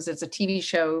exorcisms. It's a TV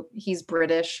show. He's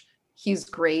British. He's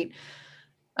great.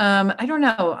 I don't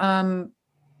know.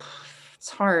 It's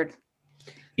hard.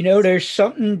 There's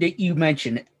something that you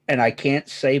mentioned, and I can't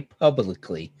say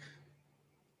publicly,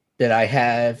 that I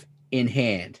have in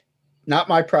hand. Not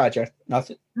my project.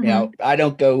 Nothing. Mm-hmm. I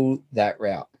don't go that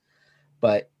route.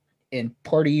 But in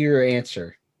part of your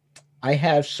answer, I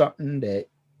have something that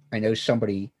I know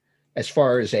somebody, as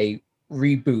far as a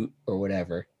reboot or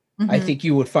whatever, I think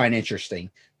you would find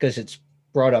interesting because it's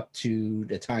brought up to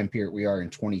the time period we are in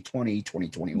 2020,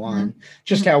 2021,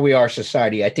 just how we are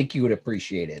society. I think you would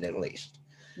appreciate it at least.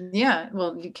 Yeah.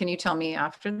 Well, can you tell me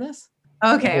after this?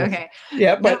 Okay.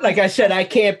 Yeah. But like I said, I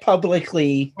can't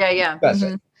publicly discuss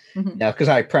it. Mm-hmm. Yeah. Because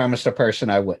I promised a person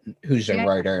I wouldn't, who's a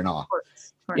writer and all. Of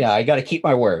course. Yeah. I got to keep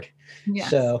my word. Yeah.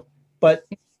 So, but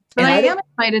I am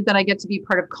excited that I get to be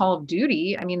part of Call of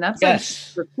Duty. I mean, that's like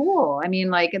super cool. I mean,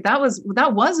 like that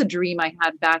was a dream I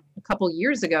had back a couple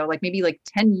years ago, like maybe like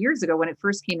 10 years ago when it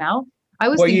first came out. I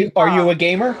was. Are you a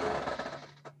gamer?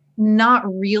 Not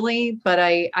really, but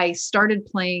I started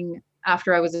playing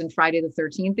after I was in Friday the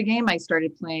 13th, the game. I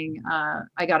started playing.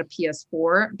 I got a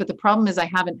PS4, but the problem is I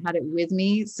haven't had it with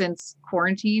me since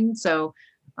quarantine, so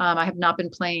I have not been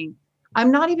playing. I'm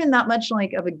not even that much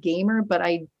like of a gamer, but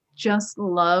I just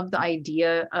love the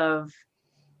idea of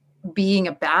being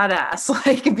a badass,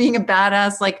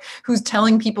 like who's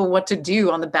telling people what to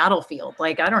do on the battlefield.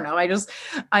 Like, I don't know.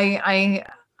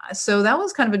 So that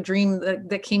was kind of a dream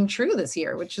that came true this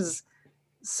year, which is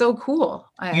so cool.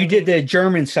 You did the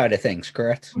German side of things,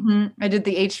 correct? Mm-hmm. I did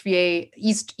the HVA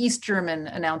East German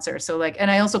announcer. So like,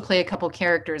 and I also play a couple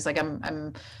characters. Like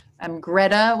I'm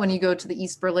Greta. When you go to the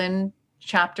East Berlin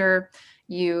chapter,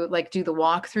 you like do the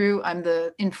walkthrough. I'm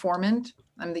the informant.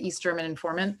 I'm the East German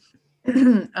informant.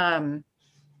 And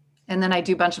And then I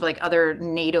do a bunch of like other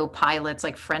NATO pilots,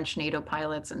 like French NATO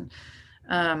pilots, and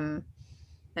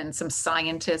some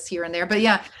scientists here and there. But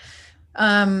yeah,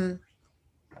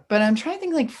 but I'm trying to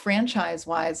think like franchise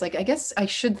wise, like I guess I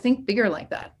should think bigger like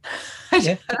that.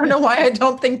 I don't know why I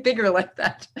don't think bigger like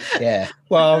that. Yeah.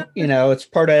 Well, it's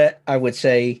part of, I would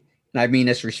say, and I mean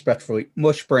this respectfully,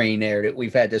 mush brain there that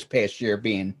we've had this past year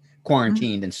being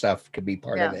quarantined and stuff could be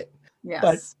part of it.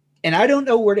 Yes. And I don't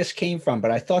know where this came from,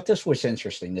 but I thought this was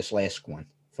interesting, this last one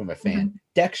from a fan. Mm-hmm.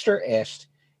 Dexter asked,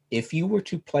 if you were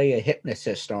to play a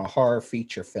hypnotist on a horror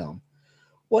feature film,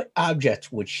 what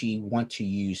object would she want to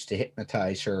use to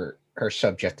hypnotize her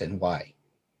subject, and why?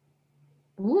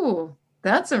 Ooh,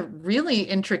 that's a really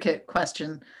intricate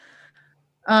question.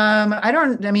 I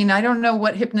don't know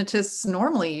what hypnotists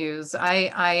normally use.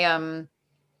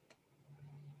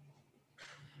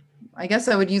 I guess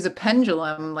I would use a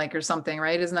pendulum, like, or something,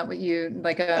 right? Isn't that what you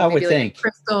like? I would think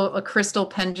a crystal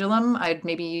pendulum. I'd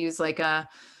maybe use like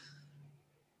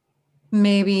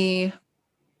maybe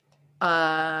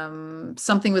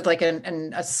something with like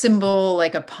a symbol,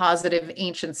 like a positive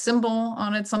ancient symbol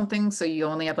on it, something. So you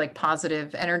only have like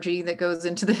positive energy that goes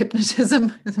into the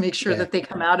hypnotism to make sure that they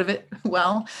come out of it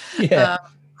well. Yeah.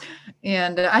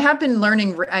 And I have been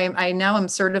learning, I now am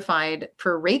certified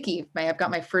for Reiki. I've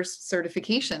got my first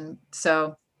certification.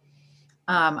 So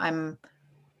I'm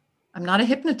not a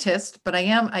hypnotist, but I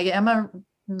am a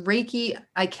Reiki.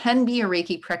 I can be a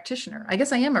Reiki practitioner. I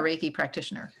guess I am a Reiki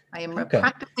practitioner. I am a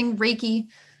practicing Reiki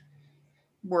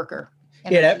worker.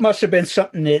 Yeah, that must have been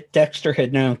something that Dexter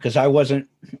had known, because I was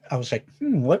like,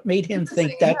 what made him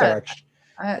think that direction?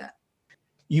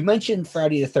 You mentioned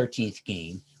Friday the 13th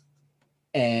game,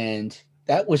 and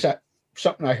that was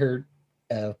something I heard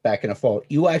back in the fall.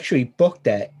 You actually booked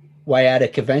that while at a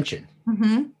convention. Mm-hmm.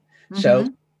 Mm-hmm. So,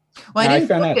 well, I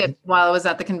didn't book it while I was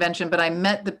at the convention, but I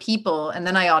met the people and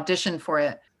then I auditioned for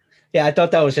it. Yeah, I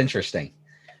thought that was interesting.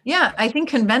 Yeah, I think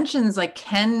conventions like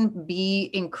can be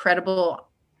incredible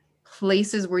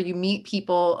places where you meet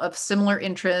people of similar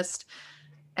interest,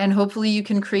 and hopefully you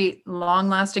can create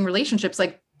long-lasting relationships.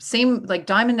 Like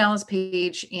Diamond Dallas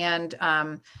Page and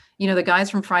the guys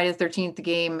from Friday the 13th, the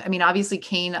game. I mean, obviously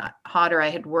Kane Hodder I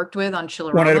had worked with on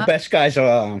Chillerama. One of the best guys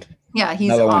around. Yeah,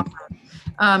 he's awesome.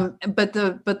 But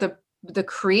the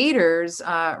creators,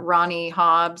 Ronnie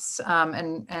Hobbs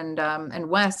and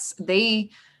Wes, they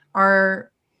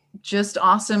are just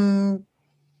awesome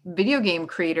video game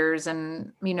creators,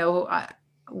 and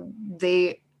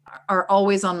they are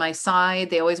always on my side.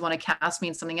 They always want to cast me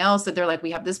in something else, that they're like,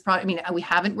 we have this product. I mean, we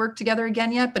haven't worked together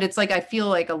again yet, but it's like, I feel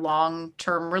like a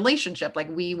long-term relationship, like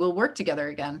we will work together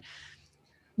again.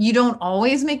 You don't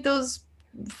always make those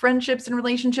friendships and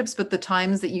relationships, but the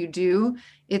times that you do,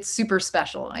 it's super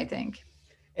special, I think.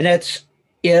 And that's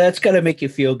got to make you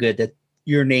feel good that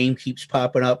your name keeps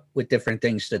popping up with different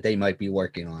things that they might be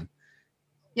working on.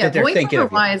 Yeah,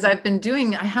 voiceover wise, I've been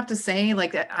doing, I have to say,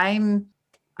 like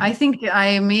I think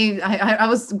I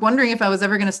was wondering if I was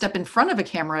ever going to step in front of a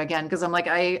camera again, because I'm like,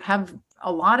 I have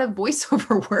a lot of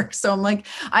voiceover work. So I'm like,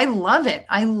 I love it.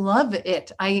 I love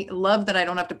it. I love that I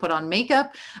don't have to put on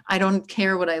makeup. I don't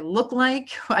care what I look like.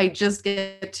 I just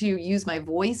get to use my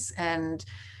voice and,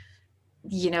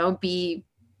 I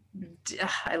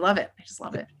love it. I just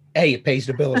love it. Hey, it pays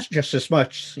the bills just as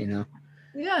much,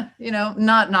 Yeah,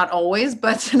 not always,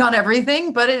 but not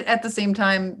everything. But at the same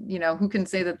time, who can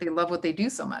say that they love what they do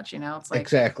so much? It's like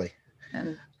exactly.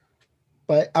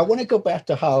 But I want to go back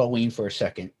to Halloween for a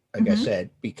second, like I said,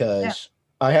 because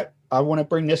I want to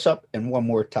bring this up and one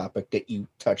more topic that you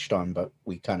touched on, but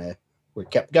we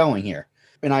kept going here,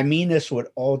 and I mean this with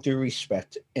all due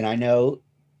respect. And I know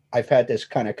I've had this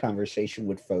kind of conversation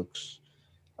with folks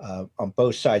on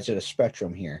both sides of the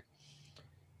spectrum here,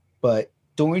 but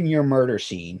during your murder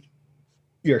scene,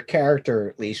 your character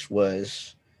at least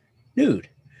was nude.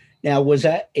 Now, was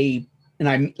that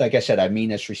like I said, I mean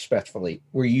this respectfully.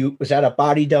 Was that a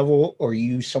body double, or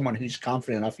you someone who's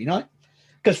confident enough,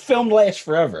 because film lasts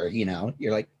forever,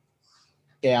 you're like,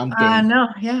 yeah, I'm game. No,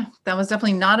 yeah, that was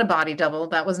definitely not a body double.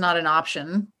 That was not an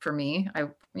option for me.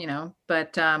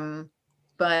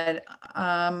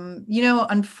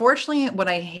 Unfortunately, what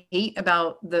I hate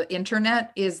about the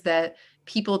internet is that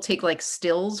people take like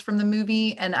stills from the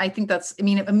movie. And I think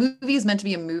if a movie is meant to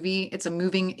be a movie, it's a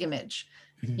moving image.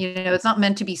 Mm-hmm. It's not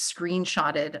meant to be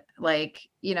screenshotted. Like,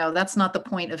 that's not the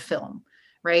point of film,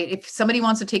 right? If somebody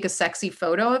wants to take a sexy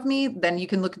photo of me, then you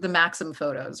can look at the Maxim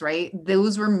photos, right?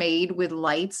 Those were made with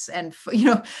lights and,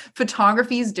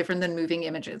 photography is different than moving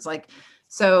images. Like,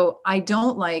 so I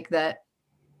don't like that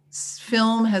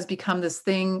film has become this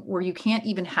thing where you can't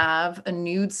even have a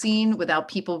nude scene without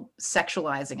people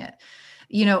sexualizing it.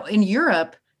 You know, in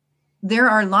Europe, there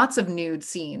are lots of nude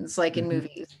scenes, like in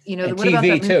movies. You know, and what about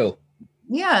TV that too.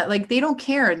 Yeah, like they don't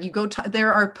care. You go,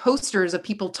 there are posters of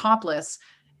people topless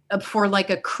for like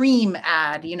a cream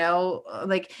ad, you know,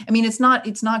 like, I mean, it's not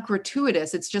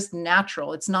gratuitous. It's just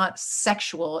natural. It's not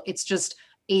sexual. It's just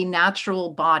a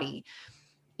natural body.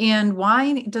 And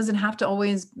why does it have to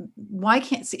always, why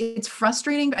can't, it's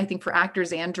frustrating, I think, for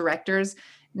actors and directors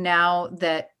now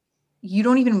that you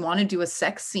don't even want to do a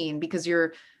sex scene because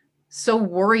you're so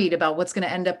worried about what's going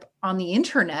to end up on the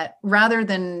internet rather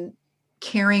than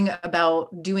caring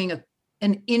about doing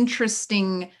an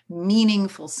interesting,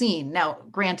 meaningful scene. Now,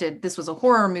 granted, this was a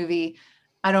horror movie.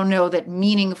 I don't know that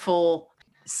meaningful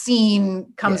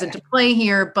scene comes into play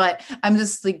here, but I'm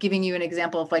just like giving you an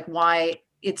example of like why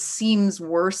it seems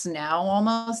worse now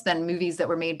almost than movies that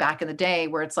were made back in the day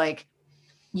where it's like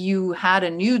you had a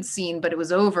nude scene, but it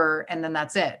was over and then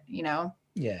that's it, you know?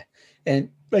 Yeah. And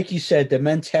like you said, the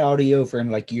mentality over in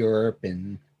like Europe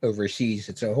and overseas,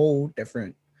 it's a whole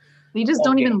different. They just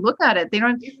don't even look at it.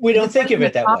 We don't think of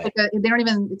it that way.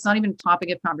 It's not even a topic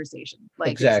of conversation.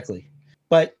 Like exactly.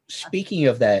 But speaking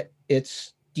of that,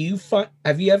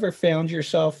 have you ever found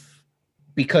yourself,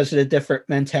 because of the different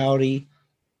mentality,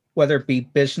 whether it be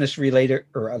business related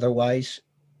or otherwise,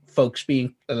 folks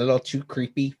being a little too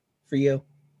creepy for you?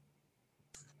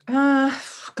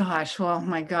 Gosh, well,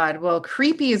 my God. Well,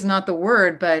 creepy is not the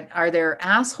word, but are there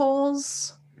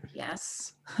assholes?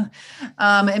 Yes.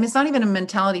 And it's not even a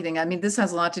mentality thing. I mean, this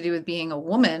has a lot to do with being a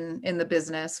woman in the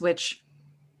business, which,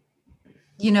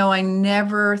 you know, I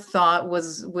never thought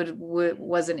was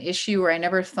an issue, or I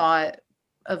never thought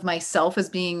of myself as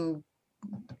being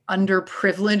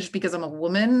underprivileged because I'm a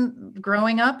woman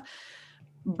growing up.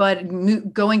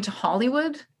 But going to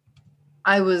Hollywood,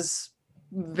 I was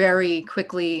very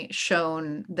quickly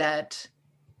shown that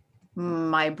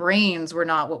my brains were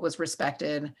not what was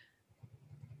respected.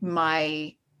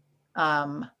 My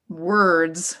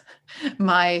words,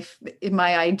 my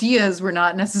ideas were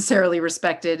not necessarily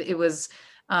respected. It was,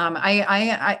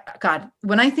 God,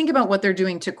 when I think about what they're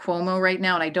doing to Cuomo right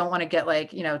now, and I don't want to get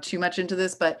like, you know, too much into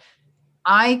this, but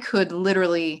I could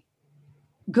literally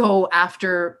go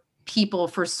after people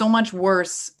for so much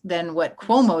worse than what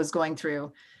Cuomo is going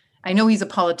through. I know he's a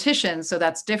politician, so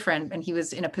that's different. And he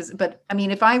was in a position, but I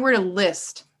mean, if I were to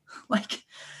list like,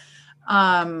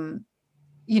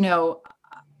 you know,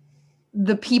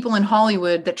 the people in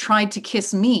Hollywood that tried to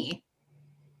kiss me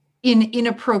in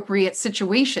inappropriate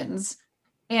situations,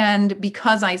 and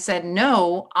because I said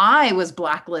no, I was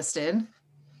blacklisted.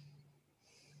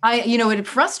 You know, it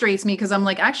frustrates me because I'm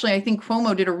like, actually, I think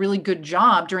Cuomo did a really good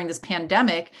job during this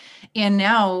pandemic. And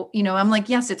now, you know, I'm like,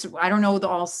 yes, I don't know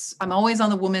I'm always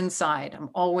on the woman's side.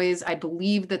 I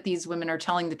believe that these women are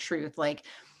telling the truth. Like,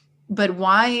 but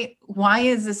why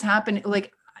is this happening?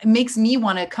 Like, it makes me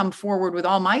want to come forward with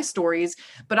all my stories,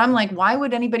 but I'm like, why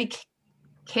would anybody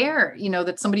care, you know,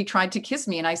 that somebody tried to kiss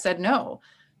me and I said no?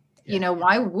 You know,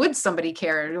 why would somebody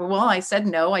care? Well, I said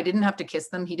no, I didn't have to kiss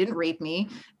them. He didn't rape me.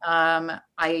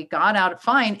 I got out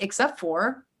fine, except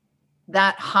for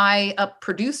that high up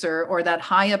producer or that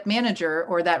high up manager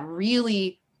or that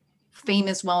really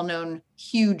famous, well-known,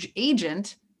 huge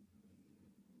agent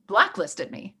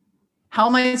blacklisted me. How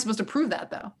am I supposed to prove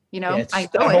that though? You know, yeah, I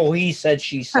know he said,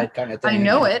 she said kind of thing. I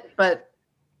know it, but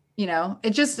you know,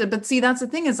 but see, that's the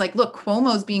thing is like, look,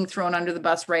 Cuomo's being thrown under the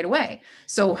bus right away.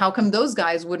 So how come those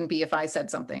guys wouldn't be if I said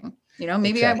something? You know,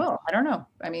 maybe exactly. I will. I don't know.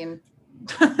 I mean,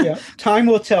 yeah, time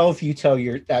will tell if you tell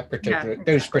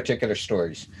those particular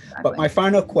stories. Exactly. But my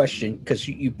final question, because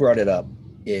you brought it up,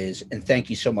 is, and thank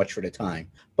you so much for the time,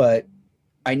 but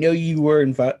I know you were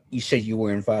involved. You said you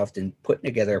were involved in putting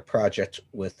together a project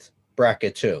with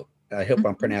BRCA2. I hope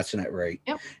I'm pronouncing that right.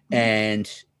 Yep.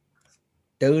 And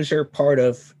those are part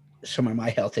of some of my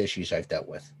health issues I've dealt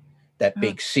with. That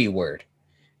big C word.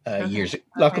 Years.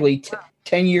 Luckily,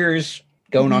 10 years,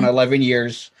 going on 11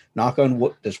 years. Knock on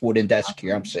wood, this wooden desk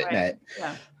here I'm sitting at.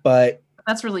 Yeah. But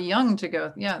that's really young to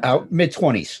go. Yeah.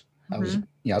 Mid-20s. I was,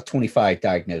 25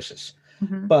 diagnosis.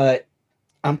 But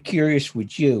I'm curious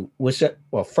with you,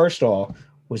 first of all,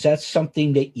 was that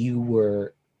something that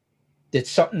did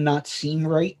something not seem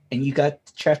right and you got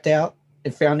checked out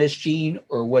and found this gene,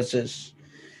 or was this,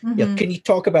 can you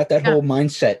talk about that whole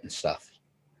mindset and stuff?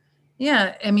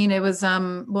 Yeah, I mean, it was,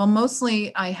 well,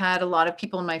 mostly I had a lot of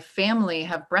people in my family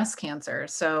have breast cancer.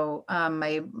 So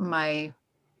my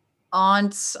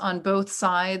aunts on both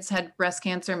sides had breast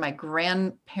cancer. My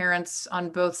grandparents on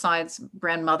both sides,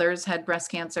 grandmothers had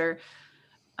breast cancer.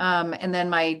 And then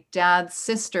my dad's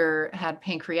sister had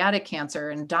pancreatic cancer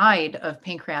and died of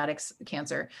pancreatic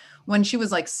cancer when she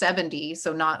was like 70.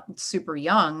 So not super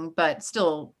young, but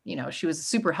still, you know, she was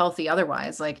super healthy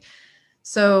otherwise. Like,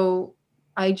 so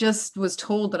I just was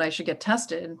told that I should get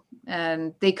tested,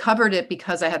 and they covered it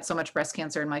because I had so much breast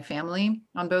cancer in my family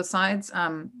on both sides.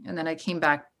 And then I came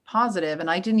back positive, and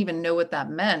I didn't even know what that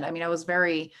meant. I mean, I was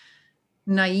very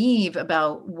naive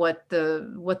about what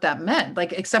that meant,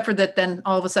 like, except for that then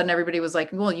all of a sudden everybody was like,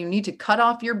 well, you need to cut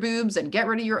off your boobs and get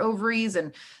rid of your ovaries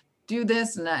and do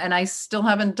this and that. And I still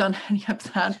haven't done any of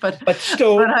that, but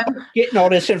still getting all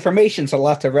this information's a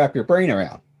lot to wrap your brain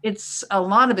around. It's a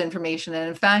lot of information, and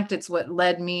in fact, it's what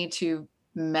led me to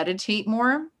meditate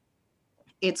more.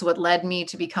 It's what led me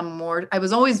to become more, I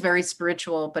was always very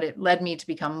spiritual, but it led me to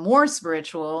become more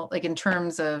spiritual, like in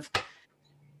terms of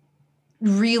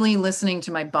really listening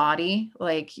to my body,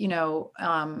 like, you know,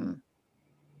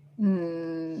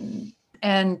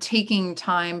 and taking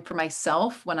time for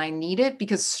myself when I need it,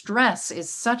 because stress is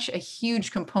such a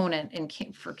huge component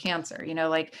for cancer, you know,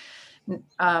 like,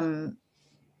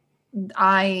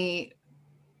 I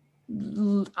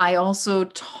also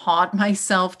taught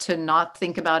myself to not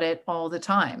think about it all the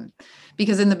time,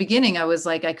 because in the beginning I was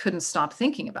like, I couldn't stop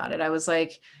thinking about it. I was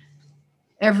like,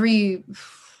 every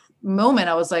moment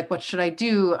I was like, what should I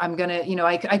do? I'm gonna, you know,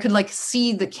 I could like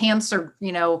see the cancer,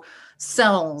 you know,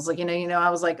 cells, like, you know, I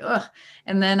was like, ugh.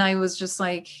 And then I was just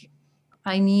like,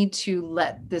 I need to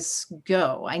let this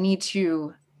go.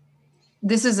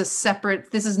 This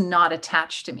is not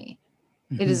attached to me.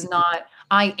 Mm-hmm. It is not,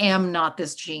 I am not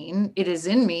this gene. It is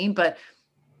in me, but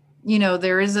you know,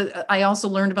 I also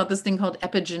learned about this thing called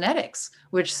epigenetics,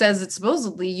 which says that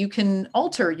supposedly you can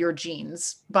alter your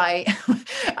genes by,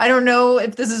 I don't know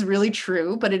if this is really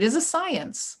true, but it is a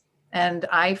science. And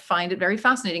I find it very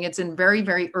fascinating. It's in very,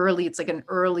 very early, it's like an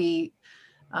early,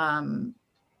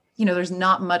 you know, there's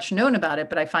not much known about it,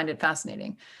 but I find it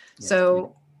fascinating. Yes,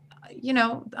 so, you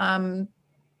know,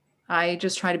 I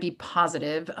just try to be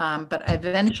positive, but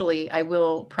eventually I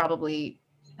will probably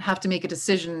have to make a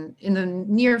decision in the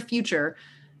near future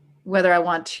whether I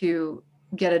want to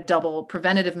get a double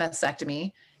preventative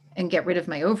mastectomy and get rid of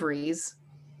my ovaries,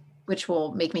 which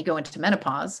will make me go into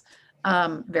menopause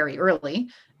very early,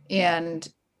 and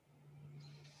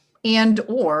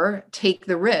or take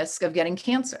the risk of getting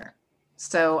cancer.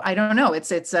 So I don't know. It's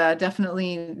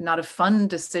definitely not a fun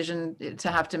decision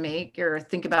to have to make or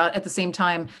think about. At the same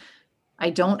time, I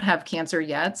don't have cancer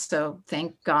yet, so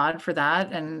thank God for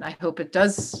that. And I hope it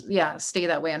does, stay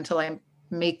that way until I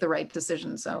make the right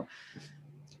decision. So,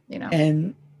 you know.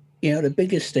 And, you know, the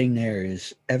biggest thing there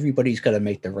is everybody's got to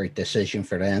make the right decision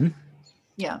for them.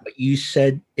 Yeah. But you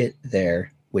said it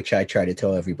there, which I try to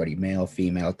tell everybody, male,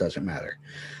 female, it doesn't matter.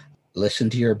 Listen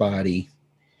to your body.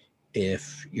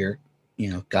 If you're,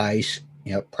 you know, guys,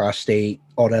 you know, prostate,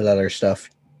 all that other stuff,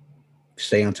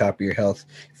 stay on top of your health.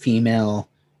 Female,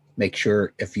 make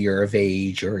sure if you're of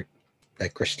age, or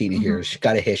like Christina here has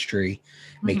got a history,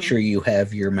 make sure you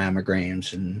have your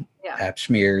mammograms and pap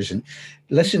smears, and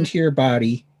listen to your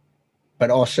body, but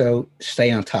also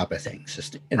stay on top of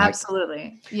things.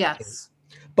 Absolutely. Yes.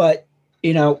 But,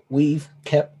 you know, we've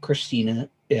kept Christina,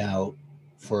 you know,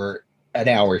 for an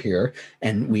hour here,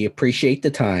 and we appreciate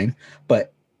the time.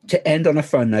 But to end on a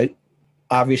fun note,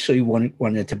 obviously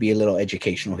wanted to be a little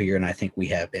educational here, and I think we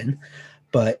have been.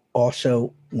 But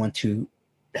also want to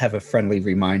have a friendly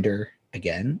reminder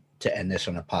again to end this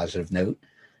on a positive note.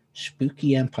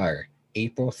 Spooky Empire,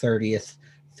 April 30th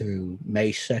through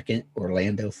May 2nd,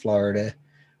 Orlando, Florida.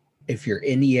 If you're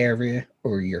in the area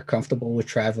or you're comfortable with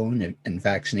traveling and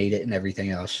vaccinated and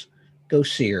everything else, go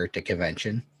see her at the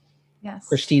convention. Yes.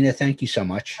 Christina, thank you so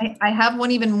much. I have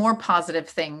one even more positive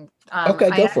thing. Okay,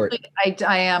 go for it.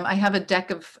 I have a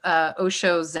deck of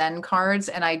Osho Zen cards,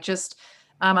 and I just...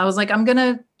 I was like, I'm going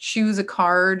to choose a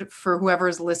card for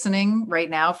whoever's listening right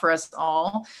now for us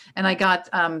all. And I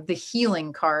got the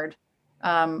healing card,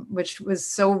 which was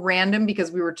so random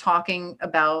because we were talking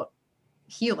about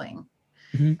healing.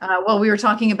 Well, we were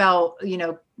talking about, you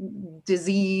know,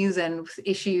 disease and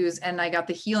issues, and I got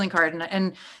the healing card.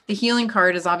 And the healing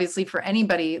card is obviously for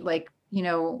anybody, like, you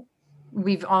know,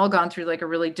 we've all gone through like a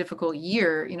really difficult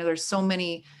year. You know, there's so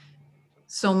many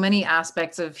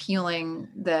aspects of healing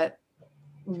that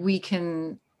we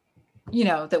can, you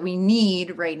know, that we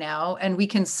need right now, and we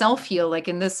can self-heal. Like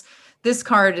in this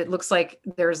card, it looks like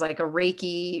there's like a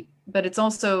Reiki, but it's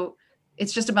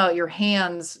just about your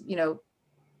hands, you know,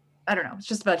 I don't know. It's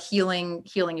just about healing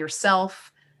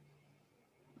yourself.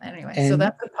 Anyway, and so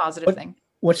that's a positive thing.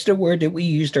 What's the word that we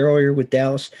used earlier with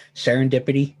Dallas?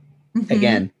 Serendipity.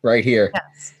 Again, right here.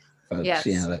 Yes. folks. Yes.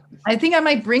 You know, that, I think I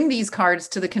might bring these cards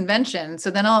to the convention. So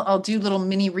then I'll do little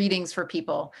mini readings for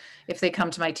people if they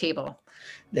come to my table.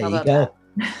 there you go.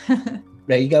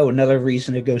 There you go. Another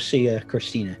reason to go see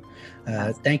Christina.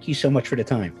 Thank you so much for the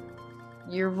time.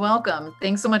 You're welcome.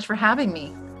 Thanks so much for having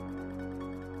me.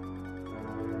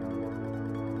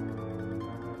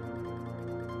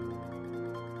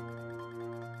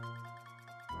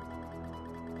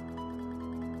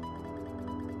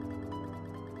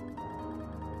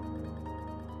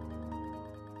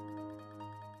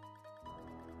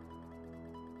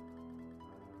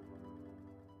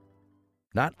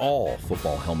 Not all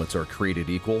football helmets are created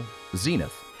equal.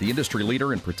 Zenith, the industry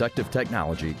leader in protective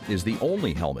technology, is the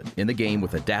only helmet in the game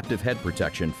with adaptive head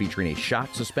protection featuring a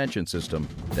shock suspension system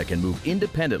that can move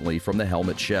independently from the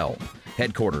helmet shell.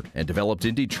 Headquartered and developed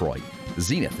in Detroit,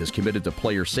 Zenith is committed to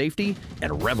player safety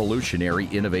and revolutionary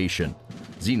innovation.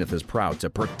 Zenith is proud to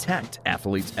protect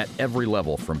athletes at every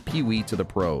level from Pee Wee to the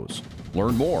pros.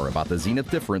 Learn more about the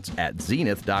Zenith difference at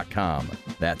zenith.com.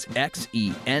 That's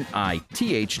XENITH.com.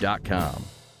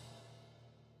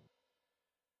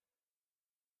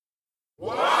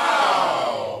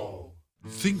 Wow!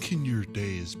 Thinking your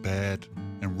day is bad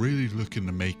and really looking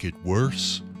to make it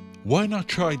worse? Why not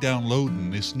try downloading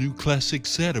this new classic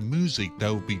set of music that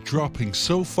will be dropping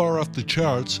so far off the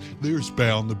charts there's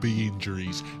bound to be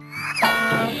injuries.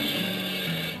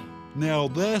 Now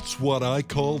that's what I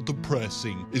call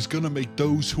depressing. It's gonna make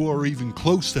those who are even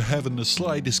close to having the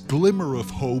slightest glimmer of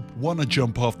hope want to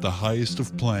jump off the highest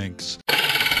of planks.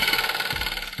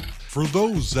 For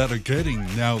those that are getting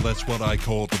Now That's What I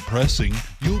Call Depressing,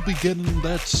 you'll be getting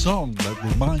that song that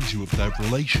reminds you of that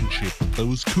relationship with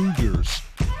those cougars,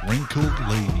 Wrinkled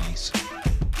Ladies.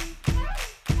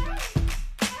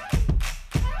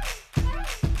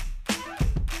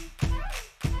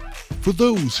 For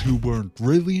those who weren't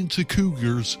really into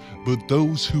cougars, but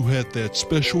those who had that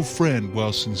special friend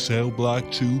whilst in cell block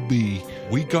 2B,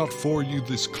 we got for you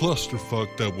this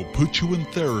clusterfuck that will put you in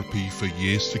therapy for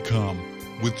years to come.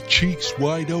 With cheeks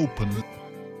wide open.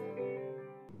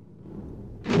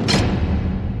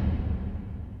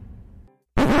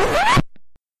 Who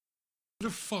the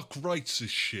fuck writes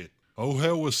this shit? Oh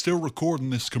hell, we're still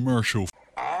recording this commercial.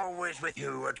 Always with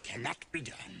you, it cannot be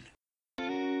done.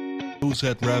 Those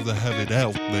that rather have it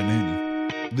out than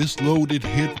in. This loaded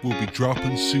hit will be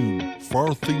dropping soon,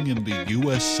 farthing in the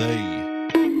USA.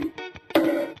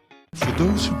 For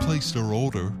those who place their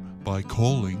order by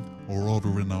calling or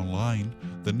ordering online,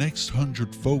 the next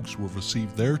 100 folks will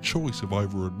receive their choice of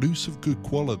either a noose of good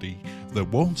quality that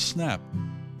won't snap,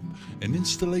 an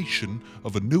installation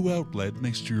of a new outlet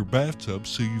next to your bathtub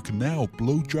so you can now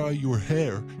blow dry your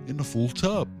hair in a full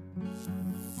tub.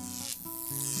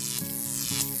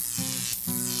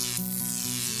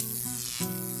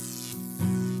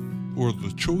 Or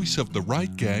the choice of the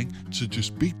right gang to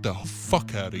just beat the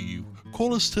fuck out of you.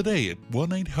 Call us today at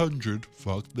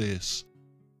 1-800-FUCK-THIS.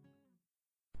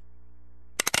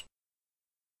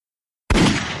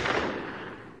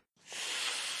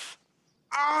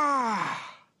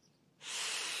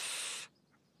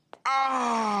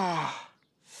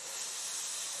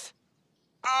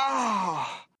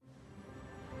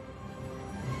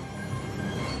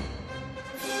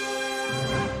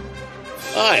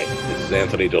 Hi, this is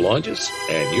Anthony DeLongis,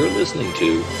 and you're listening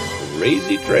to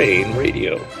Crazy Train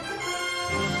Radio.